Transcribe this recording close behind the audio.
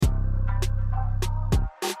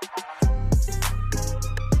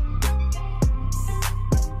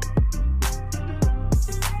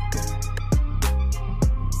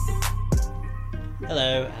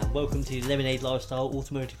welcome to the Lemonade Lifestyle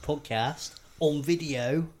Automotive Podcast on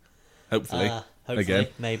video. Hopefully. Again.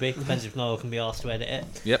 Maybe. Depends if Niall can be asked to edit it.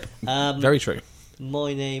 Yep. Very true.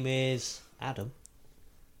 My name is Adam.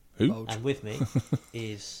 Who? And with me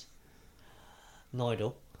is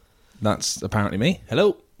Nigel. That's apparently me.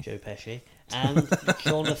 Hello. Joe Pesci. And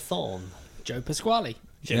Jonathan. Joe Pasquale.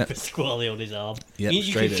 Joe Pasquale on his arm. Yep,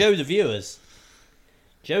 you can show the viewers.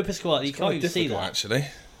 Joe Pasquale, you can't even see that. Actually.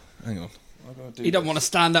 Hang on. He don't want to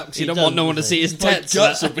stand up because he don't want no one to see his tits.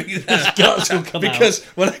 Guts will be there. His guts will come because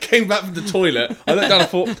when I came back from the toilet, I looked down and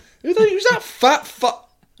thought, who's that fat fuck?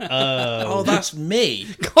 Oh, that's me.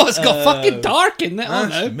 God, it's got fucking dark in there. I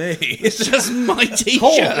That's don't know. me. It's just my God,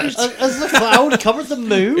 t-shirt. as the cloud covered the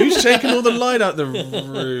moon. Who's taking all the light out the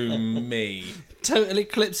room? Me. Total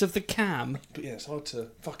eclipse of the cam. But yeah, it's hard to...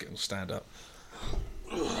 Fuck it, I'll stand up.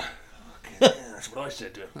 That's what I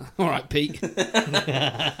said to him. All right, Pete. So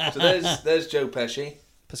there's Joe Pesci.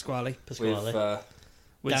 Pasquale. Pasquale.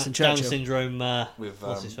 Winston Down Churchill. syndrome. With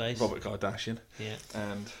What's his face? Robert Kardashian. Yeah.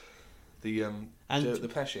 And the And- Joe, the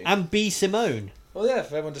Pesci. And B. Simone. Well, yeah,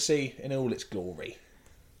 for everyone to see in all its glory.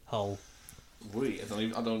 Hole. I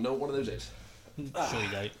don't know what one of those is. Sure you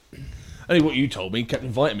don't. Only what you told me kept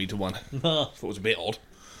inviting me to one. Thought it was a bit odd.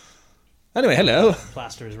 Anyway, hello.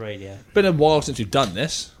 Plaster is radio. Been a while since we've done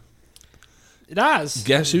this. It has.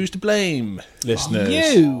 Guess who's to blame, listeners?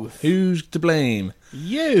 You. Who's to blame?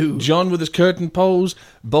 You. John with his curtain poles,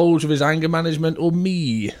 Bulge with his anger management, or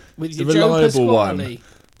me? With the your Joe reliable one. Pasquale.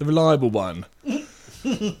 The reliable one.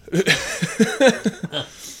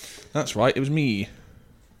 That's right, it was me.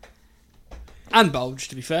 And Bulge,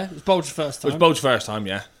 to be fair. It was Bulge the first It time. was Bulge's first time,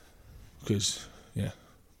 yeah. Because, yeah.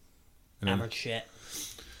 And then Hammered shit.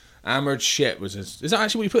 Hammered shit was his... Is that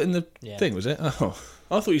actually what you put in the thing, was it? Oh.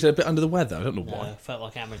 I thought you said a bit under the weather. I don't know why. No, felt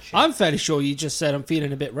like hammered shit. I'm fairly sure you just said I'm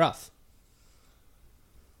feeling a bit rough.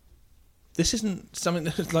 This isn't something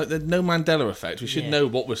that's like the no Mandela effect. We should Yeah. know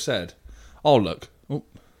what was said. Oh, look. Oh.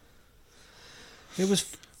 It was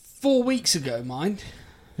 4 weeks ago, mind.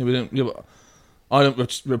 Yeah, we don't... Yeah, but I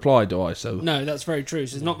don't reply, do I? So No, that's very true.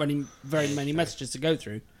 So there's not very many messages to go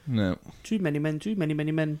through. no. Too many men.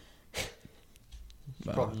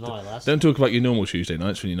 Problem Niall has. Don't talk about your normal Tuesday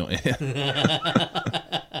nights when you're not here.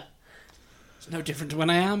 It's no different to when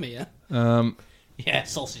I am here. Yeah,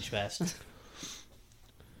 sausage fest.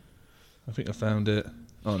 I think I found it.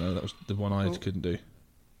 Oh no, that was the one I couldn't do.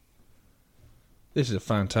 This is a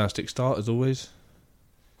fantastic start as always.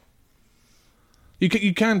 You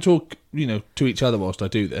can talk, to each other whilst I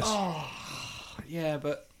do this. Yeah,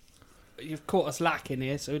 but you've caught us lacking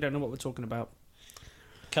here, so we don't know what we're talking about.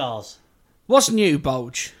 Cars. What's new,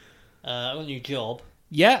 Bulge? I got a new job.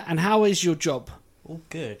 Yeah, and how is your job? All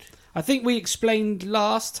good. I think we explained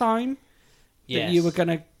last time Yes. that you were going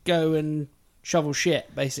to go and shovel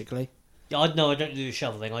shit, basically. I don't do the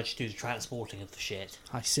shoveling. I just do the transporting of the shit.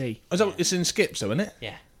 I see. It's in skips though, isn't it?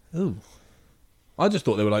 Yeah. Oh. I just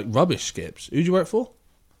thought they were like rubbish skips. Who'd you work for?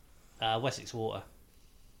 Wessex Water.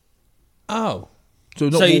 Oh. So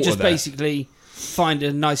not So you water just there. basically find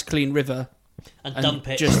a nice clean river. And And dump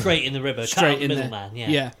it just straight in the river. straight Cut out in the there. middleman. Yeah.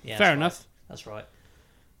 Yeah, that's fair right. enough. That's right.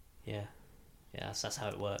 Yeah. Yeah, that's how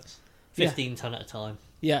it works. Yeah. 15 ton at a time.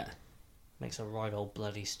 Yeah. Makes a right old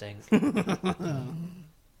bloody stink.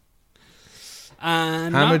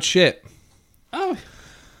 And Hammered shit. Oh,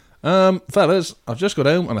 Fellas, I've just got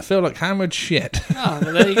home and I feel like hammered shit. well,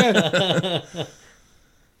 there you go.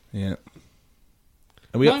 Yeah.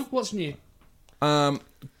 And we No, what's new? got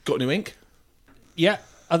new ink. Yeah,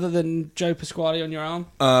 other than Joe Pasquale on your arm.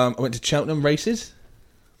 I went to Cheltenham races.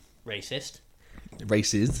 Racist.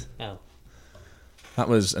 That Oh.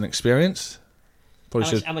 was an experience.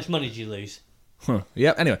 Probably How much money did you lose?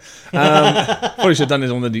 Yeah. Anyway, probably should have done this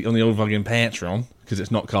on the old fucking Patreon because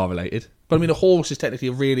it's not car related. But I mean, a horse is technically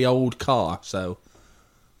a really old car, so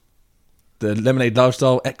the Lemonade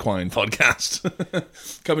Lifestyle Equine podcast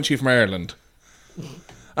coming to you from Ireland.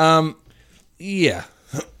 Yeah.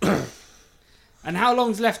 And how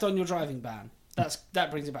long's left on your driving ban? That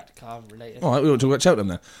brings it back to car related. All right, we won't talk about Cheltenham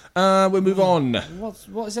then. We'll move on.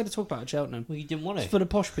 What is there to talk about at Cheltenham? Well, you didn't want to. It's for the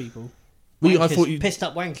posh people. I thought you. Pissed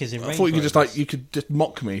up wankers in I thought you could Range you could just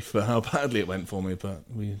mock me for how badly it went for me, but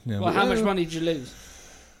Well, how much money did you lose?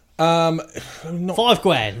 Not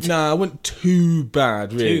 $5,000. No, I went too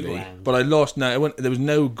bad, really. $2,000. But I lost. No, there was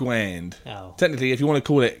no grand. Oh. Technically, if you want to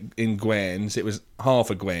call it in grands, it was half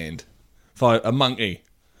a grand. A monkey,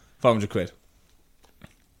 500 quid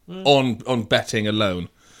on betting alone.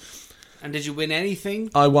 And did you win anything?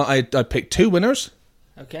 I picked 2 winners,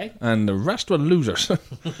 Okay. and the rest were losers.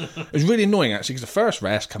 It was really annoying actually because the first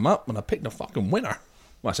race come up and I picked a fucking winner.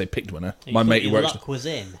 Well, I say picked winner. You My thought mate who your works. luck was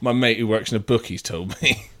in. My mate who works in a bookies told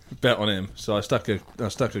me bet on him. So I stuck a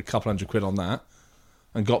couple £100 on that,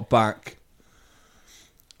 and got back.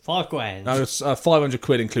 £5,000. I was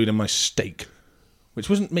 £500 including my stake, which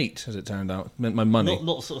wasn't meat as it turned out. It meant my money.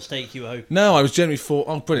 Not the sort of steak you were hoping. No, I was generally thought,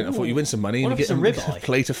 oh brilliant! I thought you win some money What and if you it's get a a ribeye?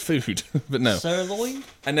 plate of food, but no. Sirloin?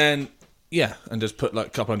 And then and just put like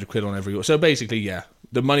a couple £100 on every. So basically,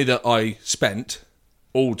 the money that I spent,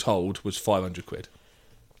 all told, was £500.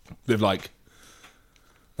 With like,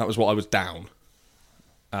 that was what I was down.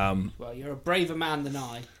 Well, you're a braver man than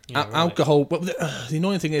I. Yeah, right. Alcohol. But the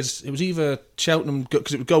annoying thing is, it was either Cheltenham,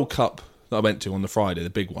 because it was Gold Cup that I went to on the Friday, the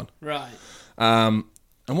big one. Right. And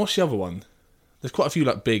what's the other one? There's quite a few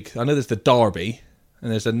like big. I know there's the Derby, and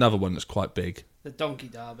there's another one that's quite big. The Donkey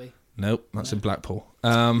Derby. Nope, that's in Blackpool.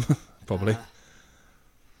 Probably.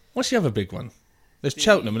 What's the other big one? There's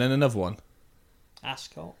Cheltenham and then another one.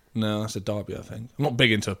 Ascot? No, that's a Derby, I think. I'm not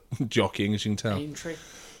big into jockeying, as you can tell. Aintree.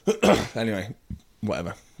 Anyway,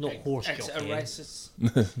 whatever. Not horse Exeter jockeying. races.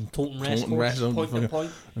 Taunton Race Taunton Race, Course. Point to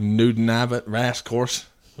point. Newton Abbott race course.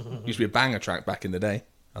 Used to be a banger track back in the day,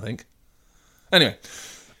 I think. Anyway,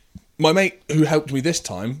 my mate who helped me this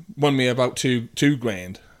time won me about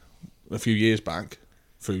 £2,000 a few years back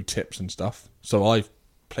through tips and stuff. So I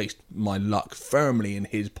placed my luck firmly in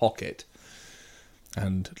his pocket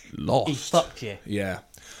and lost. He fucked you. Yeah.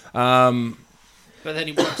 But then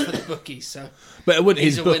he works for the bookies, so... But it would,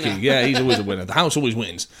 He's his a bookie, winner. yeah, he's always a winner. The house always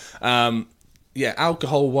wins.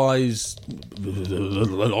 Alcohol-wise, a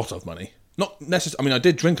lot of money. Not necessarily. I mean, I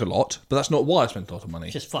did drink a lot, but that's not why I spent a lot of money.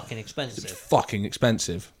 Just fucking expensive. Fucking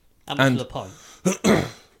expensive. How much and- for the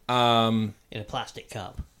pint? In a plastic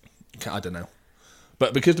cup. I don't know.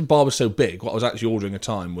 But because the bar was so big, what I was actually ordering at the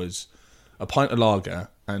time was a pint of lager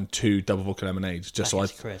and 2 double vodka lemonades, just so I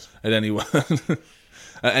Packets of crisp.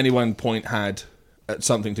 at any one point had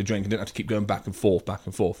something to drink and didn't have to keep going back and forth.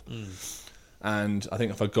 And I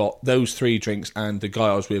think if I got those 3 drinks and the guy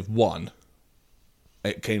I was with won,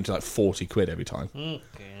 it came to like £40 every time. Okay,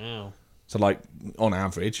 now. So like on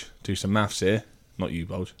average, do some maths here, not you,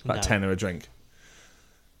 Bulge, about No. 10 a drink.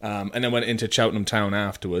 And then went into Cheltenham Town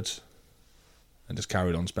afterwards and just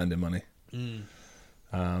carried on spending money.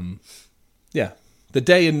 The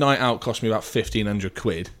day and night out cost me about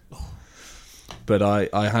 £1,500, but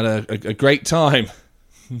I had a great time.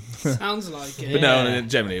 Sounds like it. But no,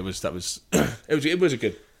 generally it was it was a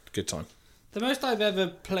good time. The most I've ever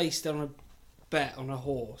placed on a bet on a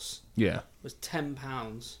horse Yeah. was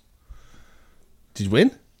 £10. Did you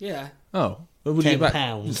win? Yeah. Oh, what would you get back?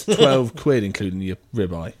 £10. £12 including your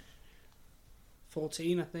ribeye.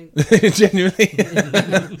 14, I think.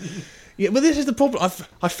 Genuinely. Yeah, but this is the problem.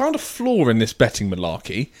 I found a flaw in this betting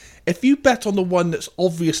malarkey. If you bet on the one that's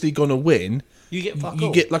obviously going to win, You get fuck you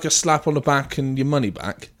all. get like a slap on the back and your money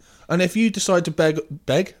back. And if you decide to bet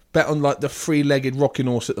on like the 3-legged rocking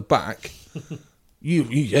horse at the back, fuck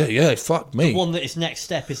me. The one that is next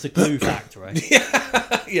step is the Glue Factory.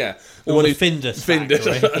 Yeah, Or the Findus Findus,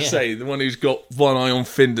 Factory, I yeah. say the one who's got one eye on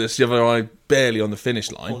Findus, the other eye barely on the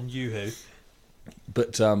finish line. On Yoo-hoo.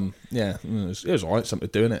 But it was all right. Something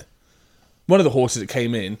to do in it. One of the horses that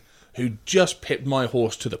came in, who just pipped my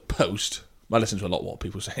horse to the post. I listen to a lot of what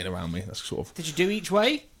people are saying around me. That's sort of Did you do each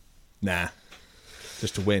way?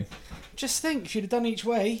 just to win. Just think, if you'd have done each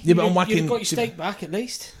way, Yeah, but I'm you'd whacking- have got your stake back at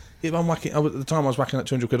least. Yeah, but I'm whacking. At the time, I was whacking at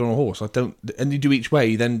 £200 on a horse. And you do each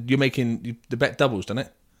way, then you're making the bet doubles, doesn't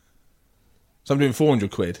it? So I'm doing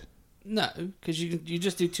 £400. No, because you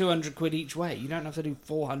just do £200 each way. You don't have to do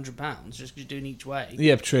 £400 just because you're doing each way.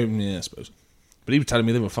 Yeah, true. Yeah, I suppose. But he was telling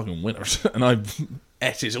me they were fucking winners, and I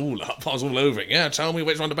ate it all up. I was all over it. Yeah, tell me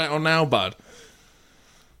which one to bet on now, bud.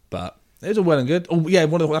 But it was all well and good. Oh yeah,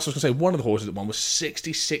 that's what I was going to say. One of the horses that won was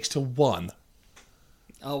 66-1.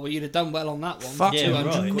 Oh, well, you'd have done well on that one. Fuck Yeah, £200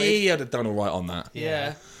 right. me, I'd have done all right on that.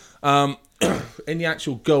 Yeah. In the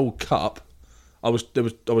actual Gold Cup, I was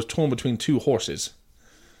torn between 2 horses,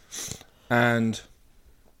 and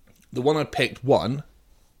the one I picked won,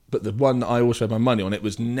 but the one that I also had my money on, it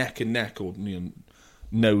was neck and neck or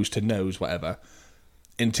nose to nose, whatever,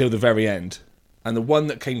 until the very end. And the one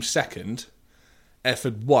that came second, if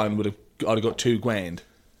I'd won, I'd have got £2,000.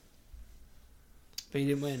 But you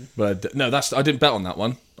didn't win. But I didn't bet on that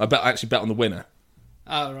one. I actually bet on the winner.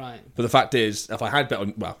 Oh, right. But the fact is, if I had bet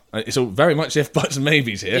on... Well, it's all very much if, buts and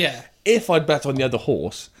maybes here. Yeah. If I'd bet on the other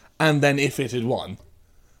horse, and then if it had won,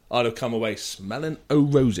 I'd have come away smelling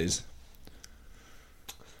roses.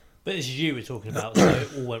 But this is you we're talking about, so it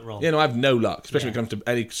all went wrong. I have no luck, especially Yeah. when it comes to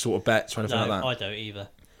any sort of bets or anything No, like that. I don't either.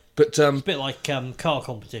 But, It's a bit like car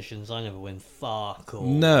competitions. I never win. Fuck all.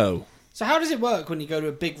 no. So how does it work when you go to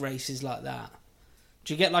a big races like that?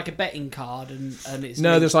 Do you get like a betting card and it's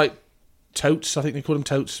No, there's like totes. I think they call them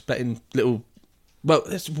totes. Betting little. Well,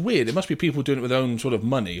 it's weird. It must be people doing it with their own sort of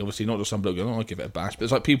money. Obviously, not just some bloke going, "Oh, I'll give it a bash." But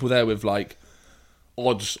there's like people there with like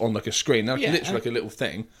odds on like a screen. They're literally like a little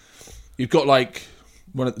thing. You've got like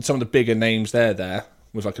some of the bigger names there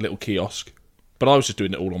with like a little kiosk. But I was just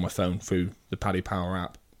doing it all on my phone through the Paddy Power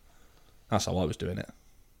app. That's how I was doing it.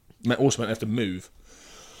 Also meant I have to move.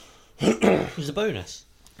 It was a bonus.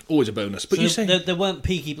 Always a bonus. But So you say there weren't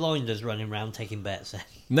Peaky Blinders running around taking bets then?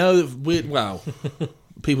 no weird. Wow,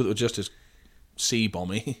 people that were just as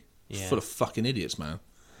C-bomby, Yeah. full of fucking idiots, man.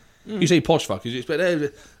 You say posh fuckers, you expect,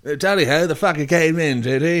 hey, Daddy, how the fucker came in,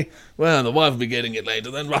 did he? Well, the wife will be getting it later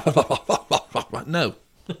then. No,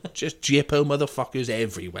 just jippo motherfuckers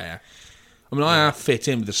everywhere. I mean, I half fit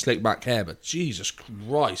in with the slick back hair, but Jesus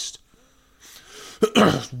Christ.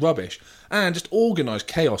 Rubbish. And just organised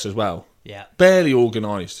chaos as well. Yeah. Barely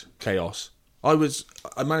organised chaos. I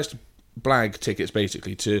managed to blag tickets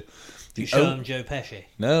basically to You show him Joe Pesci? Is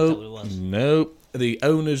that No, what it was? no, the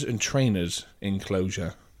owners and trainers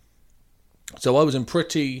enclosure. So I wasn't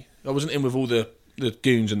in with all the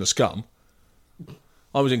goons and the scum.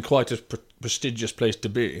 I was in quite a prestigious place to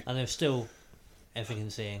be. And there's still everything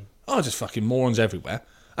and seeing. Oh, just fucking morons everywhere.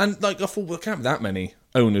 And like I thought, well, there can't be that many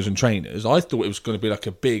owners and trainers. I thought it was going to be like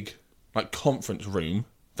a big like conference room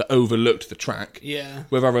that overlooked the track. Yeah.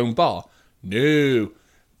 With our own bar. No,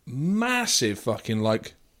 massive fucking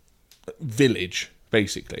like village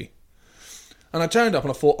basically. And I turned up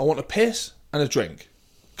and I thought I want a piss and a drink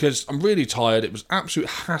because I'm really tired. It was absolute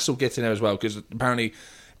hassle getting there as well because apparently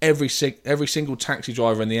every single taxi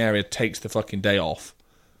driver in the area takes the fucking day off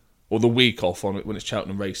or the week off on it when it's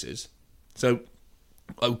Cheltenham races. So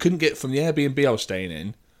I couldn't get from the Airbnb I was staying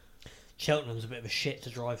in. Cheltenham's a bit of a shit to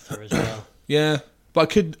drive through as well. Yeah, but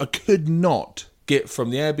I could not get from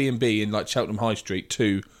the Airbnb in like Cheltenham High Street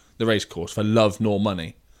to the racecourse for love nor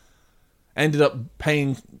money. Ended up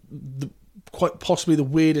paying quite possibly the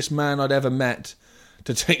weirdest man I'd ever met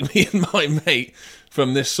to take me and my mate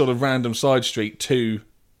from this sort of random side street to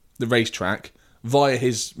the racetrack via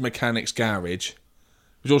his mechanic's garage.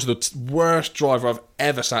 He was also the worst driver I've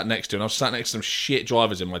ever sat next to, and I've sat next to some shit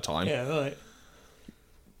drivers in my time. Yeah, right.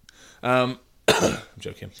 I'm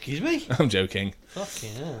joking. Excuse me? I'm joking.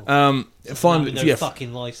 Fucking hell. Finally, no yeah,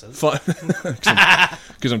 fucking licence.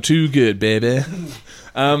 because I'm too good, baby.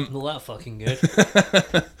 Not that fucking good.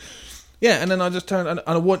 Yeah, and then I just turned and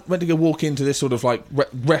I went to go walk into this sort of like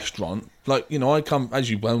restaurant. Like, you know, I come,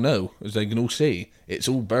 as you well know, as they can all see, it's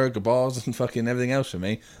all burger bars and fucking everything else for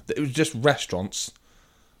me. It was just restaurants.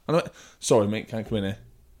 And I went, sorry, mate, can't come in here.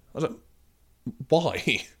 I was like,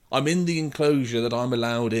 why? I'm in the enclosure that I'm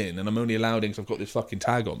allowed in, and I'm only allowed in because I've got this fucking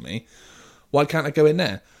tag on me. Why can't I go in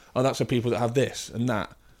there? Oh, that's for people that have this and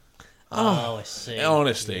that. Oh, I see.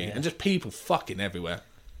 Honestly, Yeah. and just people fucking everywhere.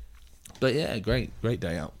 But yeah, great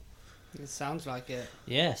day out. It sounds like it.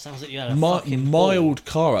 Yeah, sounds like you had a fucking Mild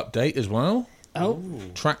car update as well. Oh.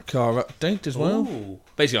 Track car update as well. Ooh.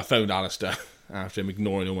 Basically, I phoned Alistair after him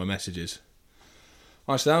ignoring all my messages.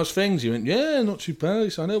 I said, how's things? He went, yeah, not too bad. He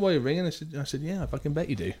said, I know why you're ringing. I said, yeah, I fucking bet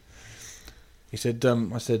you do. He said, I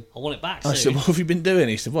want it back soon. I said, what have you been doing?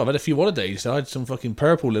 He said, well, I've had a few holidays. He said, I had some fucking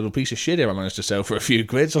purple little piece of shit here I managed to sell for a few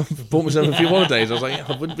quid, so I bought myself a few holidays. I was like, yeah,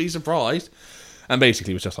 I wouldn't be surprised. And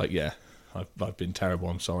basically, it was just like, yeah, I've been terrible.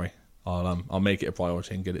 I'm sorry. I'll make it a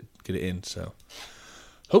priority and get it in. So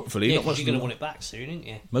hopefully, Yeah, not much. because you're going to want it back soon, aren't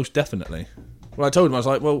you? Most definitely. Well, I told him, I was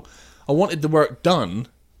like, well, I wanted the work done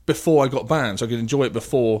before I got banned, so I could enjoy it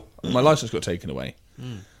before my license got taken away.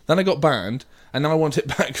 Then I got banned, and now I want it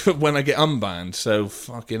back for when I get unbanned. So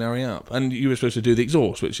fucking hurry up. And you were supposed to do the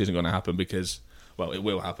exhaust, which isn't going to happen because, well, it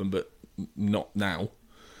will happen, but not now.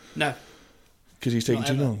 No. Because he's taking Not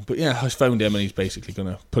too ever. long. But yeah, I phoned him and he's basically going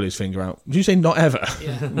to pull his finger out. Did you say not ever?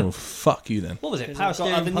 Yeah. Well, fuck you then. What was it? Because Power I've got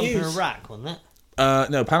steering other pump and a news. rack, wasn't it?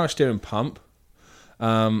 No, power steering pump.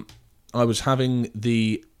 I was having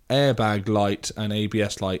the airbag light and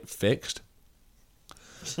ABS light fixed.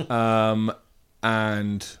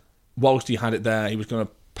 And whilst he had it there, he was going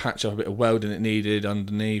to patch up a bit of welding it needed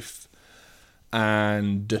underneath.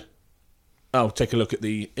 And take a look at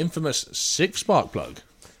the infamous 6 spark plug.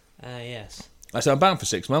 Yes. I said, I'm bound for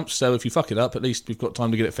 6 months, so if you fuck it up, at least we've got time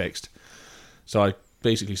to get it fixed. So I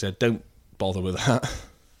basically said, don't bother with that.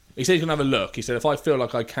 He said he's going to have a look. He said, if I feel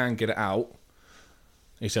like I can get it out,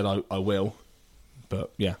 he said, I will.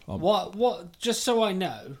 But, yeah. What? Just so I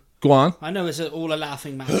know. Go on. I know it's all a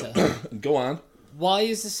laughing matter. Go on. Why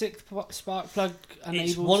is the 6th spark plug unable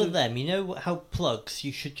It's one to... of them. You know how plugs,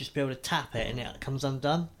 you should just be able to tap it and it comes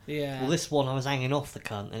undone? Yeah. Well, this one I was hanging off the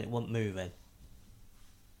cunt and it wasn't moving.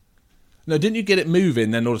 No, didn't you get it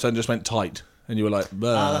moving? Then all of a sudden just went tight, and you were like,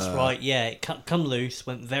 Ah, that's right. Yeah, it come loose,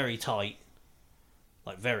 went very tight,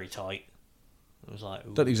 like very tight. It was like,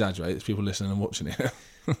 ooh. Don't exaggerate. There's people listening and watching it.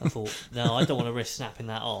 I thought, no, I don't want to risk snapping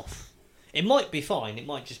that off. It might be fine. It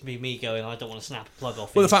might just be me going, I don't want to snap a plug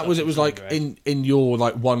off. Well, in the fact was, it was like cigarette. in your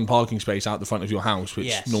like one parking space out the front of your house, which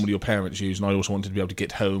Yes. normally your parents use, and I also wanted to be able to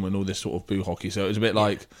get home and all this sort of boo hockey. So it was a bit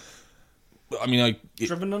like, I mean,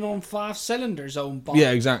 Driven on 5 cylinders, own bar.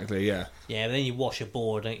 yeah, exactly, yeah. Yeah, but then you wash a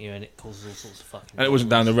board, don't you, and it causes all sorts of fucking. And it wasn't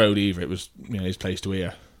down problems. the road either. It was his place to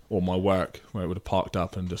here or my work where it would have parked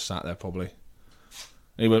up and just sat there probably.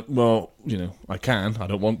 And he went, well, I can. I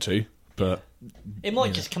don't want to, but It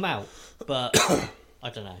might just come out, but I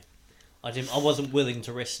don't know. I wasn't willing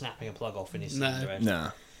to risk snapping a plug off in his No. cigarette.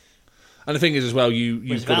 nah. And the thing is, as well, Whereas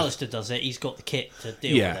you've if got Alistair does it, he's got the kit to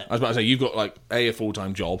deal yeah. with I was about to say you've got like a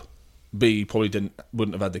full-time job, B probably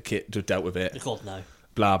wouldn't have had the kit to have dealt with it. it. God no.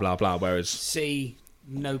 Blah blah blah. Whereas C,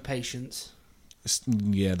 no patience.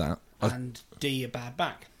 yeah, that And D, a bad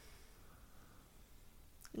back.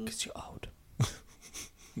 Because you're old.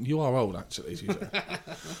 you are old actually. Susan.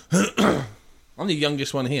 I'm the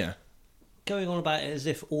youngest one here. Going on about it as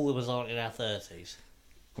if all of us aren't in our 30s.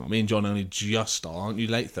 Well, me and John only just are, aren't you?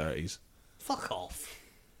 Late 30s. Fuck off.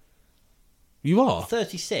 You are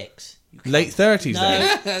 36. late 30s.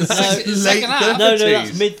 No. Then. Second half. No, 30s.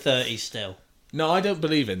 that's mid 30s still. No, I don't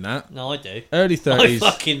believe in that. No, I do. Early 30s. I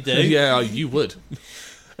fucking do. Yeah, you would.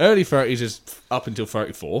 Early 30s is up until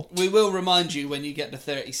 34. We will remind you when you get to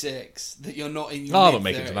 36 that you're not in your I mid-30s. won't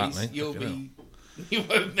make it to that, mate. You'll Fucking be... You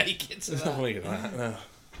won't make it to that. No.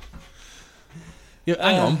 Yeah,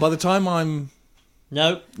 hang on. By the time I'm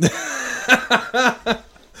No.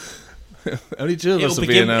 only two of us will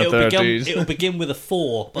be in our 30s. It'll begin with a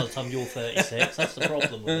 4 by the time you're 36. That's the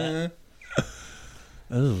problem with that.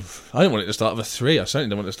 Oh, I didn't want it to start with a 3. I certainly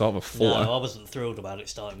didn't want it to start with a 4. No, I wasn't thrilled about it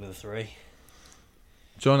starting with a 3.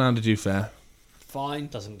 John, how did you fare? Fine.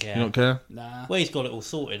 Doesn't You care. don't care? Nah. Well, he's got it all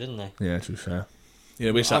sorted, isn't he? Yeah, to be fair.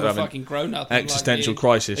 Yeah, we sat I'm there a having fucking grown up. existential like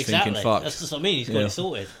crisis, Exactly. thinking, "Fuck, That's just what I mean. He's got Yeah. it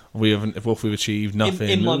sorted. we haven't. What we've achieved? Nothing."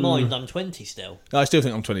 In my mind, I'm 20 still. I still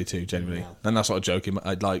think I'm 22, genuinely, No. and that's not a joke.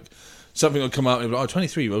 I'd like something would come out and be like, "Oh,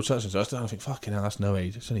 23-year-old such and such." I think, "Fucking hell, that's no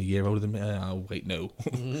age. It's only a year older than me." Oh, wait, no,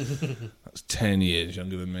 that's 10 years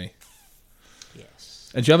younger than me. Yes.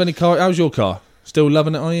 And do you have any car? How's your car? Still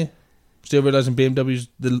loving it? Are you? Still realising BMW's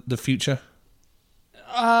the future?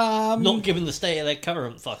 Not given the state of their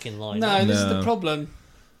current fucking line. No, this is No. the problem.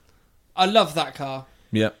 I love that car.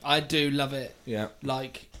 Yeah, I do love it. yeah.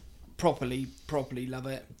 Like, properly love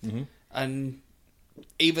it. Mhm. And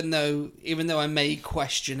even though I may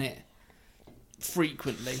question it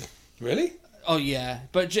frequently, Really? oh yeah,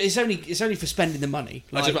 but it's only for spending the money.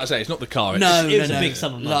 I was just about to say it's not the car. It's No, It was no, a no. big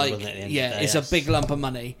sum of money, Like, wasn't it, at the end of yeah, the day? it's a big lump of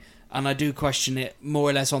money, and I do question it more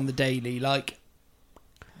or less on the daily. Like,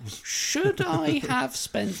 should I have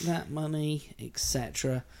spent that money,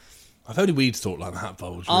 etc.? I've only we'd thought like that,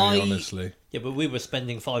 Bulge. Really, I- honestly. Yeah, but we were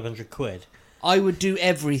spending 500 quid. I would do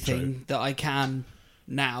everything that I can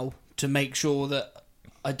now to make sure that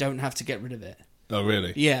I don't have to get rid of it. Oh,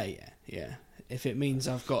 really? Yeah. If it means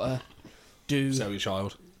I've got to do, Sell your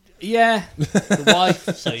child. yeah, the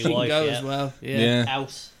wife, So she your can wife, go yeah. as well. Yeah. Yeah.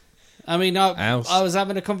 House. I mean, I House. was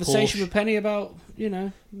having a conversation Porsche. with Penny about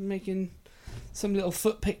making some little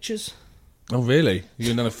foot pictures. Oh, really?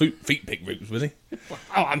 You're done a feet pick route, was he?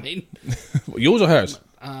 Oh, I mean, What, yours or hers?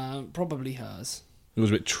 probably hers. Yours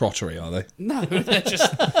a bit trottery, are they? No, they're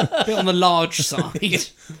just a bit on the large side.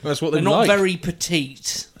 That's what They're they not like. very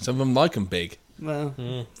petite. Some of them like them big. Well,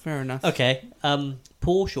 fair enough. Okay.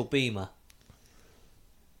 Porsche or Beamer?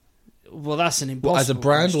 Well, that's an impossible What, as a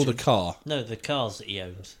brand or question. the car? No, the cars that he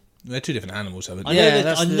owns. They're two different animals, haven't I they? know, Yeah, that,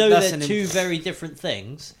 that's I the- know that's they're an two very different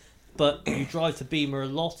things, but you drive the Beamer a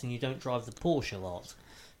lot and you don't drive the Porsche a lot.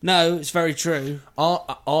 No, it's very true.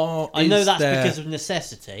 I know that's because of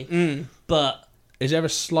necessity, but Is there a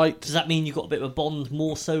slight... does that mean you've got a bit of a bond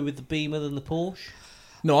more so with the Beamer than the Porsche?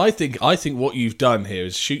 No, I think what you've done here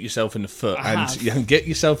is shoot yourself in the foot I and have. you can get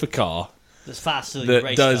yourself a car That's faster than your that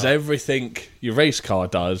race does car. everything your race car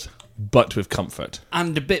does, but with comfort.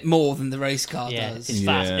 And a bit more than the race car Yeah, does. it's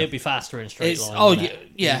fast. Yeah. It'd be faster in straight It's- line. oh, wouldn't yeah,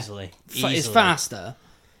 it? yeah. Easily. It's faster.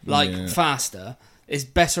 Yeah. Faster. It's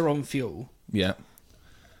better on fuel. Yeah.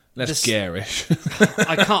 Less Just- garish.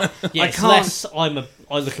 I can't. Yeah, I it's can't. less.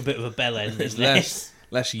 I look a bit of a bell end. It's Isn't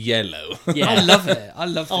less yellow. it? Yeah. I love it. I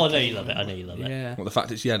love. Oh, I the know you colour. love it. I know you love it. Yeah. What, the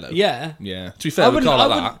fact it's yellow? Yeah. Yeah. To be fair, with a car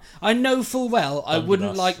like that... I know full well I Under wouldn't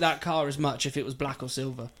us. like that car as much if it was black or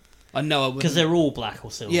silver. I know I wouldn't. Because they're all black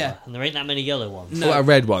or silver, Yeah. and there ain't that many yellow ones. No. What, a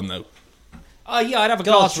red one, though? Oh yeah, I'd have a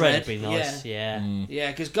Guards Guards red red. would be nice. Yeah.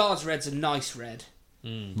 Yeah, because Guards red's a nice red.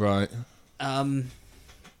 Right.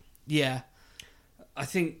 Yeah, I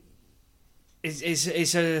think it's a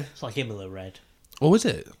It's like Imola red. Oh, is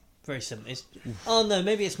it? Very simple. Oh no,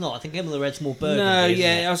 maybe it's not. I think Imola red's more burgundy. no. isn't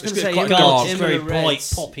Yeah, it? I was going to It's say quite Imola- dark. It's Imola very bright,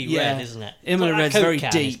 red's- poppy yeah. red, isn't it? Imola Like that red's Coke very can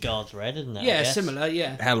is deep. Guards red, isn't it? I Yeah, guess? similar.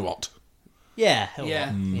 Yeah, Hell what? Yeah, hell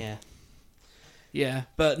Yeah. yeah. yeah.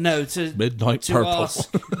 But no, to Midnight to Purple. ask.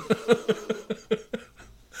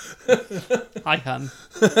 Hi, hun.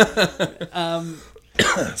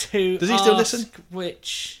 To Does he still ask listen?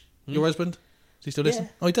 Which Your husband? Does he still listen? Yeah.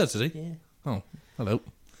 Oh, he does he? Yeah. Oh, hello.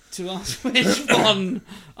 to ask which one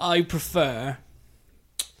I prefer.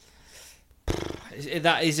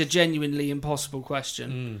 That is a genuinely impossible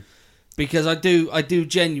question because I do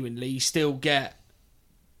genuinely still get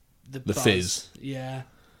the buzz. fizz. Yeah.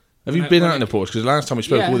 Have you When been I- out in the Porsche? Because last time we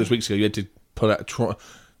spoke Yeah. all those weeks ago, you had to pull out,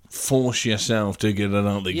 force yourself to get it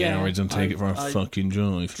out the Yeah, garage and take it for a I fucking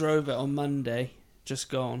drive. Drove it on Monday, just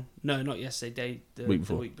gone. No, not yesterday. The Week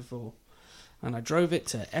before. The week before. And I drove it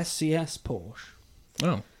to SCS Porsche,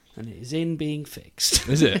 Oh, and it is in being fixed.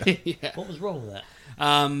 is it? Yeah. What was wrong with that?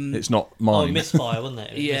 It's not Oh, mine. misfire, wasn't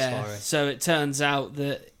it? It was Yeah. misfiring. So it turns out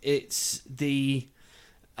that it's the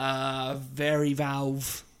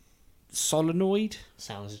vari-valve solenoid.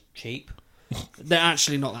 Sounds cheap. They're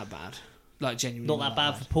actually not that bad. Like genuinely Not that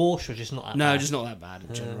bad for Porsche, or just not that No, bad? just not that bad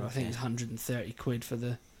in general. I think okay. it's 130 quid for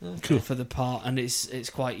the Cool. for the part, and it's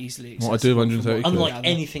quite easily What I accessible. do, 130 from quid. what I Unlike gather.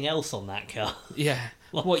 anything else on that car. Yeah.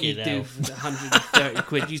 What you Fucking do hell. for the 130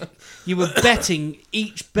 quid. You were betting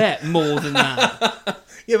each bet more than that.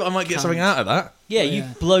 Yeah, but I might get something out of that. Yeah, Yeah.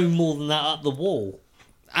 you've blown more than that up the wall.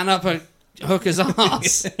 And up a hooker's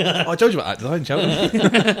ass. I told you about that,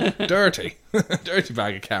 didn't I? Dirty. Dirty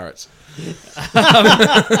bag of carrots.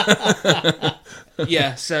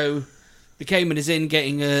 Yeah, so the Cayman is in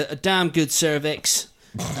getting a damn good cervix.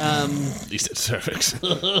 At least it's cervix.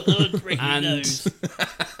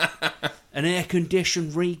 And an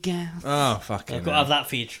air-conditioned regas. Oh, fucking You've got to have that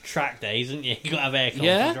for your track days, haven't you? You've got to have aircon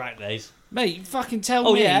Yeah. for track days. Mate, you fucking tell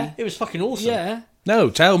Oh, me. yeah. It was fucking awesome. Yeah. No,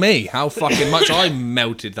 tell me how fucking much I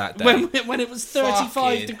melted that day. When it was 35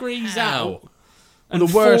 Fucking degrees hell. out. And the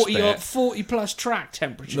worst 40, bit- 40 plus track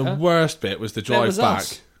temperature. The worst bit was the There drive was back.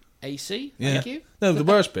 us. AC, Yeah. thank you. No, the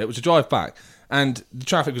worst bit was the drive back, and the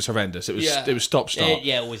traffic was horrendous. It was Yeah. it was stop start,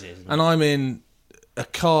 Yeah, it always is. and I'm in a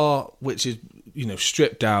car which is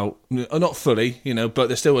stripped out, not fully, but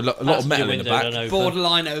there's still a lot of Passenger metal in the window back. don't open.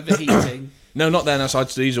 Borderline overheating. No, not then. Outside,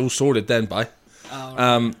 these all sorted then. By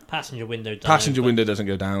Passenger window don't passenger open. window doesn't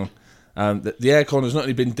go down. The aircon has not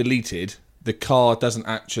only been deleted, the car doesn't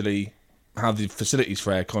actually have the facilities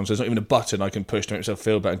for aircon, so there's not even a button I can push to make myself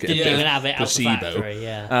feel better and get Didn't a bit even of have it out the placebo. factory,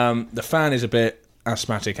 yeah. The fan is a bit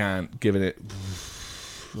asthmatic and giving it,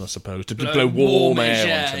 I suppose, to blow Warmish, warm air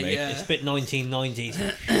yeah, onto me. yeah. It's a bit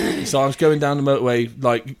 1990s. So I was going down the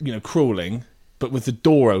motorway, crawling, but with the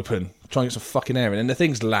door open, trying to get some fucking air in, and the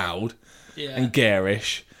thing's loud Yeah. and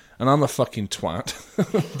garish, and I'm a fucking twat.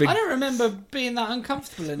 Big- I don't remember being that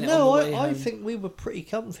uncomfortable in it. No, on the way I home. think we were pretty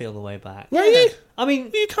comfy on the way back. Were you? I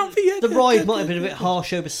mean, You comfy yet? the ride might have been a bit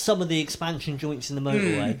harsh over some of the expansion joints in the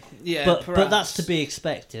motorway. Yeah, but perhaps. that's to be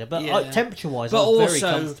expected. But Yeah. temperature-wise, But I was very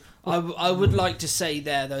also, comfortable. I would like to say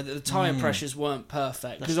there though that the tyre pressures weren't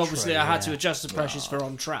perfect because That's obviously true, I had to yeah. adjust the pressures for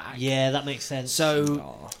on track. Yeah, that makes sense.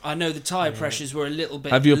 So I know the tyre pressures were a little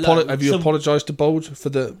bit. Have you low. have you So- apologised to Bulge for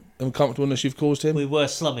the uncomfortableness you've caused him? we were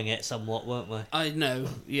slumming it somewhat, weren't we? I know.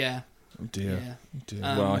 Yeah. Oh dear. Yeah. Dear.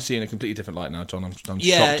 Um, well, I see in a completely different light now, John. I'm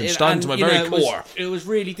Yeah, shocked and stunned to my very core. It was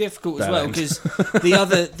really difficult as well Bellend.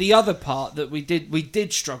 because the other part that we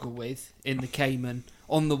did struggle with in the Cayman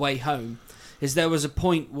on the way home is there was a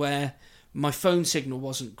point where my phone signal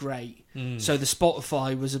wasn't great, so the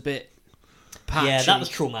Spotify was a bit patchy. Yeah, that was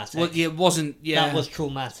traumatic. Well, yeah, it wasn't. Yeah, That was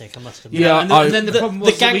traumatic, I must admit. Yeah, and then the problem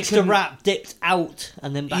was The that we gangster couldn't- rap dipped out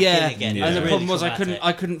and then back Yeah, in again. Yeah. and the It was problem really was traumatic.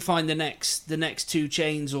 I couldn't find the next 2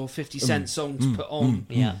 Chainz or 50 Cent songs to put on.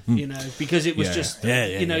 Yeah. Because it was Yeah. just Yeah,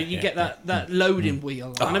 yeah, you yeah, get that loading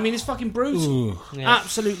wheel, and I mean it's fucking brutal, Ooh. Yeah.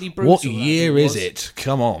 absolutely brutal. What that year thing is was. it?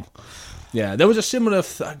 Come on. Yeah, there was a similar.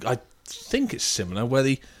 I think it's similar where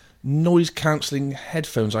the noise cancelling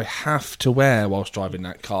headphones I have to wear whilst driving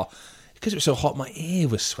that car because it was so hot. My ear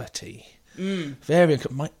was sweaty. Very.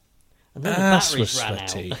 My And then the ass was batteries ran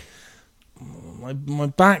sweaty. out. My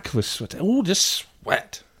back was sweaty. All just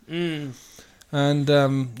sweat. And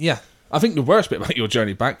I think the worst bit about your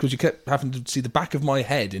journey back was you kept having to see the back of my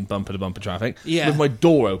head in bumper to bumper traffic Yeah. with my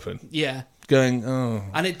door open. Yeah, going, oh,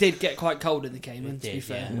 And it did get quite cold in the Cayman, It to be did,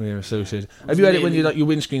 fair. yeah. we're associated. Have you had it when you nearly- like your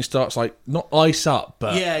windscreen starts like not ice up,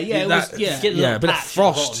 but Yeah, it that- was, yeah. Get a yeah, little a bit of patch at the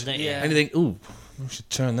frost, bottom, don't you? Yeah. and you think, ooh, I should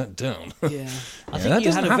turn that down. Yeah. I Yeah, think that you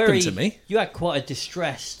doesn't had a happen very, to me. You had quite a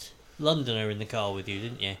distressed Londoner in the car with you,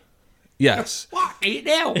 didn't you? Yes, Fucking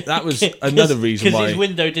hell. that was another reason Because why. his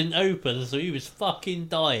window didn't open, so he was fucking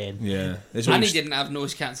dying. Yeah, it's And really- he didn't have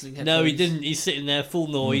noise cancelling headphones. No, he didn't. He's sitting there full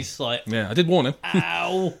noise, like, Yeah, I did warn him.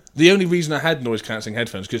 ow. The only reason I had noise cancelling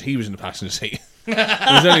headphones because he was in the passenger seat. It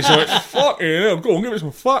was only so like, fucking hell, go on, give me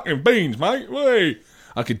some fucking beans, mate. Way.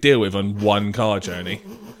 I could deal with on one car journey.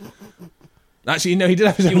 Actually, no, he did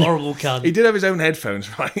have his You own. horrible cunt. He did have his own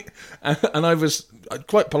headphones, right? And I was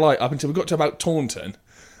quite polite up until we got to about Taunton,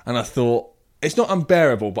 and I thought it's not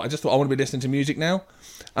unbearable, but I just thought I want to be listening to music now.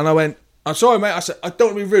 And I went, I'm sorry, mate. I said I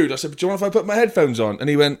don't want to be rude. I said, do you want if I put my headphones on? And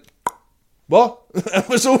he went, what? I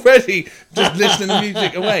was already just listening to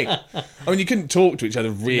music away. I mean, you couldn't talk to each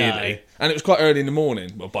other really, No. and it was quite early in the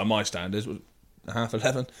morning. Well, by my standards, it was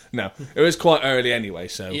 11:30. No, it was quite early anyway.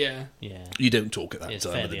 So Yeah. Yeah. you don't talk at that It's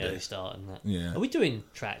time of the fairly day. early start, isn't it? Yeah. Are we doing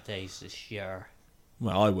track days this year?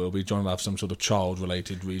 Well, I will be. John will have some sort of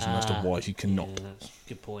child-related reason as to why he cannot. Yeah, that's a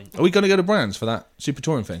good point. Are we going to go to Brands for that Super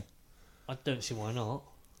Touring thing? I don't see why not.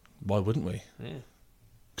 Why wouldn't we? Yeah.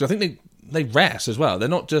 Because I think they rest as well. They're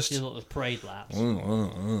not just There's a lot of parade laps.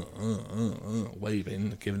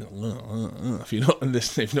 waving, giving it. If you're not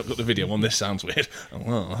listening, if you've not got the video on, this sounds weird.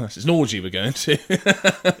 It's an orgy we're going to.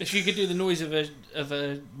 If you could do the noise of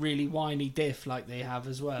a really whiny diff like they have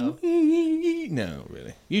as well. No,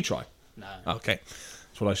 really. You try. No. Okay,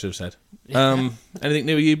 that's what I should have said. Anything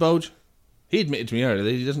new with you, Bulge? He admitted to me earlier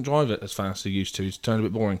that he doesn't drive it as fast as he used to. He's turned a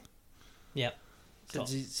bit boring. Yep.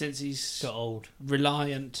 Since he's Got old.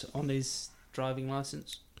 reliant on his driving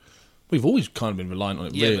licence. We've always kind of been reliant on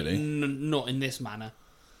it, Yeah, really. but not in this manner.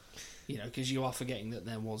 You know, because you are forgetting that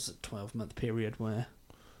there was a 12-month period where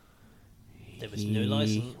There was no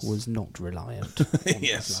licence. was not reliant on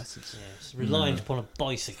Yes. his licence. Yes. Reliant upon a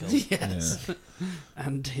bicycle. Yes.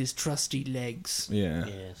 And his trusty legs. Yeah.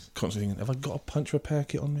 Yes. Constantly thinking, have I got a punch repair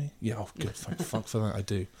kit on me? Yeah, oh, good. Thank fuck for that, I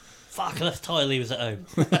do. Fuck, I left tyre levers at home.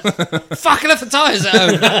 Fuck, I left the tyres at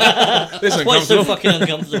home. This Why it's so uncomfortable. fucking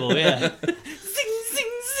uncomfortable, yeah. Zing,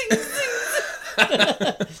 zing, zing,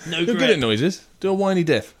 zing. No You're good at grip. noises. Do a whiny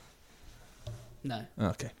diff. No.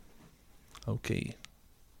 Okay. Okay.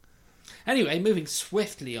 Anyway, moving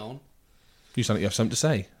swiftly on. You sound like you have something to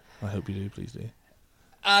say. I hope you do, please do.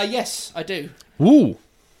 Yes, I do. Ooh.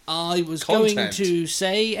 I was going Content. to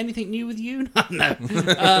say anything new with you.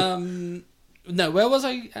 No. No, where was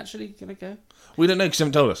I actually going to go? We don't know because you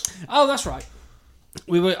haven't told us. Oh, that's right.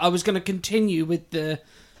 I was going to continue with the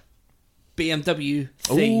BMW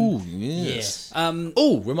thing. Oh, yes. Yes.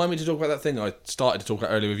 Oh, remind me to talk about that thing I started to talk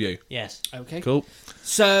about earlier with you. Yes. Okay. Cool.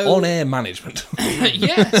 So On-air management.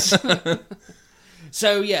 yes.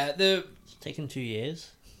 So yeah, the It's taken 2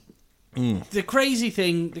 years. crazy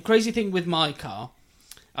thing with my car.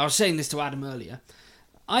 I was saying this to Adam earlier.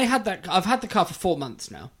 I've had the car for 4 months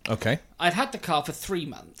now. Okay. I'd had the car for 3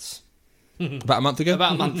 months. About a month ago?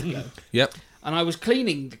 About a month ago. Yep. And I was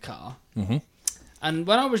cleaning the car. Mm-hmm. And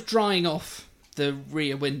when I was drying off the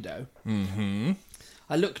rear window, Mm-hmm.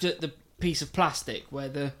 I looked at the piece of plastic where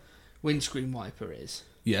the windscreen wiper is.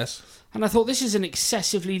 Yes. And I thought, this is an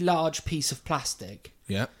excessively large piece of plastic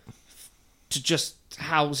Yeah. to just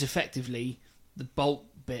house effectively the bolt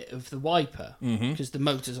bit of the wiper. Because the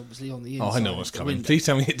motor's obviously on the inside. Oh, I know of what's the coming. window. Please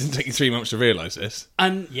tell me it didn't take you 3 months to realise this.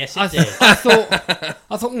 And Yes, I it did. I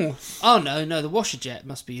thought, no, the washer jet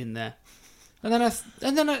must be in there. And then I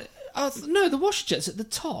thought, no, the washer jet's at the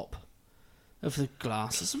top of the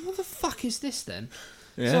glass. I said, what the fuck is this then?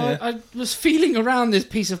 Yeah. So yeah. I was feeling around this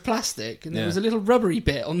piece of plastic, and there Yeah. was a little rubbery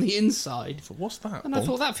bit on the inside. So what's that? And I Bob?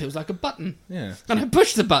 thought, that feels like a button. Yeah. And I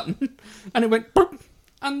pushed the button, and it went, boop,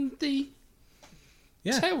 and the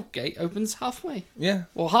Yeah. tailgate opens halfway. Yeah.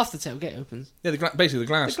 Well, half the tailgate opens. Yeah. Basically, the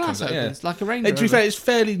glass. The glass comes out, opens, like a Range Hey, to be Rover. fair, it's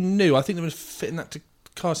fairly new. I think they was fitting that to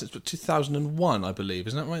cars since 2001, I believe.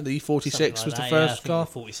 Isn't that right? The E46 Something like was the that, first I think car.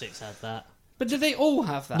 the 46 had that. But do they all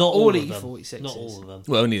have that? Not all of E46s. them. Not all of them.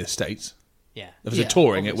 Well, only the States. Yeah. If it's Yeah, a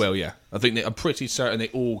touring, obviously. it will. Yeah, I think I'm pretty certain they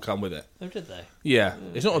all come with it. Oh, did they? Yeah,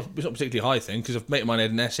 it's not a particularly high thing because a mate of mine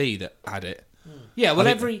had an SE that had it. Yeah, well,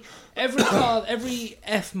 I think- every car, every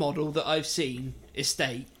F model that I've seen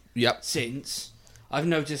estate Yep. since, I've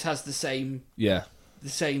noticed has the same, Yeah.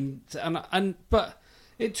 but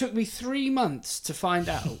it took me 3 months to find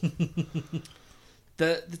out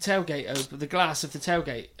that the tailgate the glass of the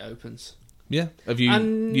tailgate opens. Yeah. Have you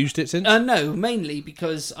And- used it since? No, mainly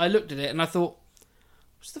because I looked at it and I thought,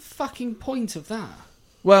 what's the fucking point of that?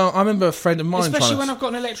 Well, I remember a friend of mine Especially when trying I've got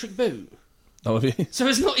an electric boot. Oh, have you? So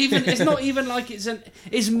it's not even like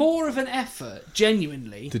it's more of an effort,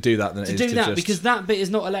 genuinely, To do that than it to is do to that just... because that bit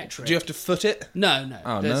is not electric. Do you have to foot it? No.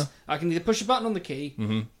 Oh, There's- no? I can either push a button on the key,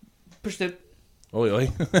 push the Oi, oi.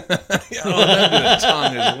 Oh, the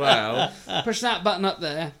tongue as well. push that button up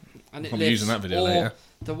there, and it I'll be lifts, using that video or later.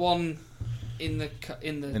 the one in the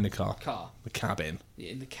In the car. The cabin.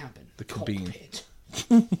 in the cabin, The cabine. cockpit.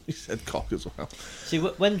 He said cock as well. See,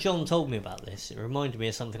 when John told me about this, it reminded me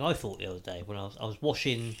of something I thought the other day when I was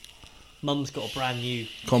washing. Mum's got a brand new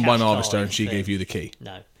Combine Qashqai harvester and she thing. gave you the key.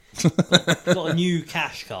 No, got a new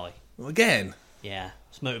Qashqai. Well, again? Yeah,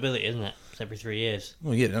 it's Motability, isn't it? It's every 3 years.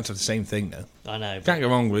 Well, yeah, that's the same thing, though. I know. Can't go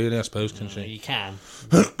wrong, really, I suppose, can she? You can.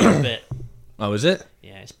 It's a bit. Oh, is it?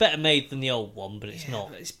 Yeah, it's better made than the old one, but it's Yeah,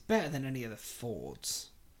 not. but it's better than any of the Fords.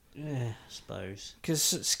 Yeah, I suppose. Because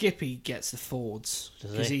Skippy gets the Fords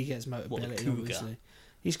Does because he? he gets Motability. Cougar? Obviously,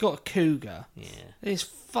 he's got a Cougar. Yeah. It's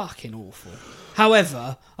fucking awful.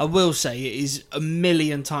 However, I will say it is a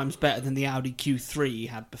million times better than the Audi Q3 he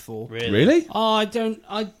had before. Really? I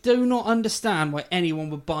do not understand why anyone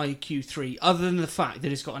would buy a Q3 other than the fact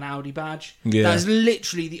that it's got an Audi badge. Yeah. That is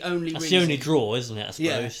literally the only That's reason. the only draw, isn't it? I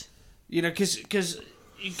Yeah. suppose. You know, because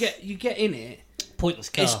you get in it, Pointless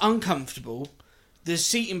car. it's uncomfortable. The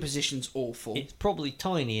seating position's awful. It's probably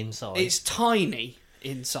tiny inside. It's tiny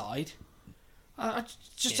inside. I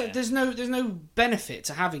just Yeah. there's no benefit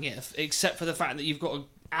to having it except for the fact that you've got an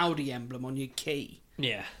Audi emblem on your key.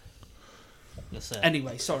 Yeah. That's it.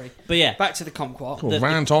 Anyway, sorry. But yeah, Back to the Kumquat. Cool, The-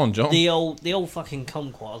 rant on, John. the old fucking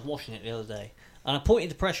Kumquat. I was washing it the other day, and I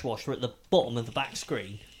pointed the pressure washer at the bottom of the back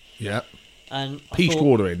screen, Yeah. and I Pissed thought,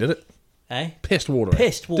 water in, did it? Eh? Pissed water in.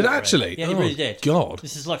 Pissed water. Did it in. actually? Yeah, it Oh, really did. God.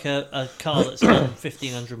 This is like a car that's done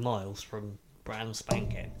 1,500 miles from brand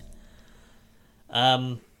spanking.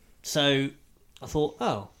 So I thought,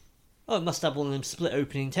 oh, it must have one of them split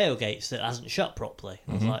opening tailgates that hasn't shut properly.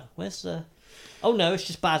 I was like, where's the... Oh no, it's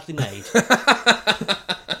just badly made.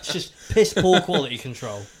 It's just piss poor quality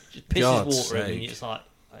control. Just pisses God's water in, and sake. it's like,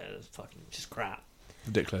 it's fucking just crap.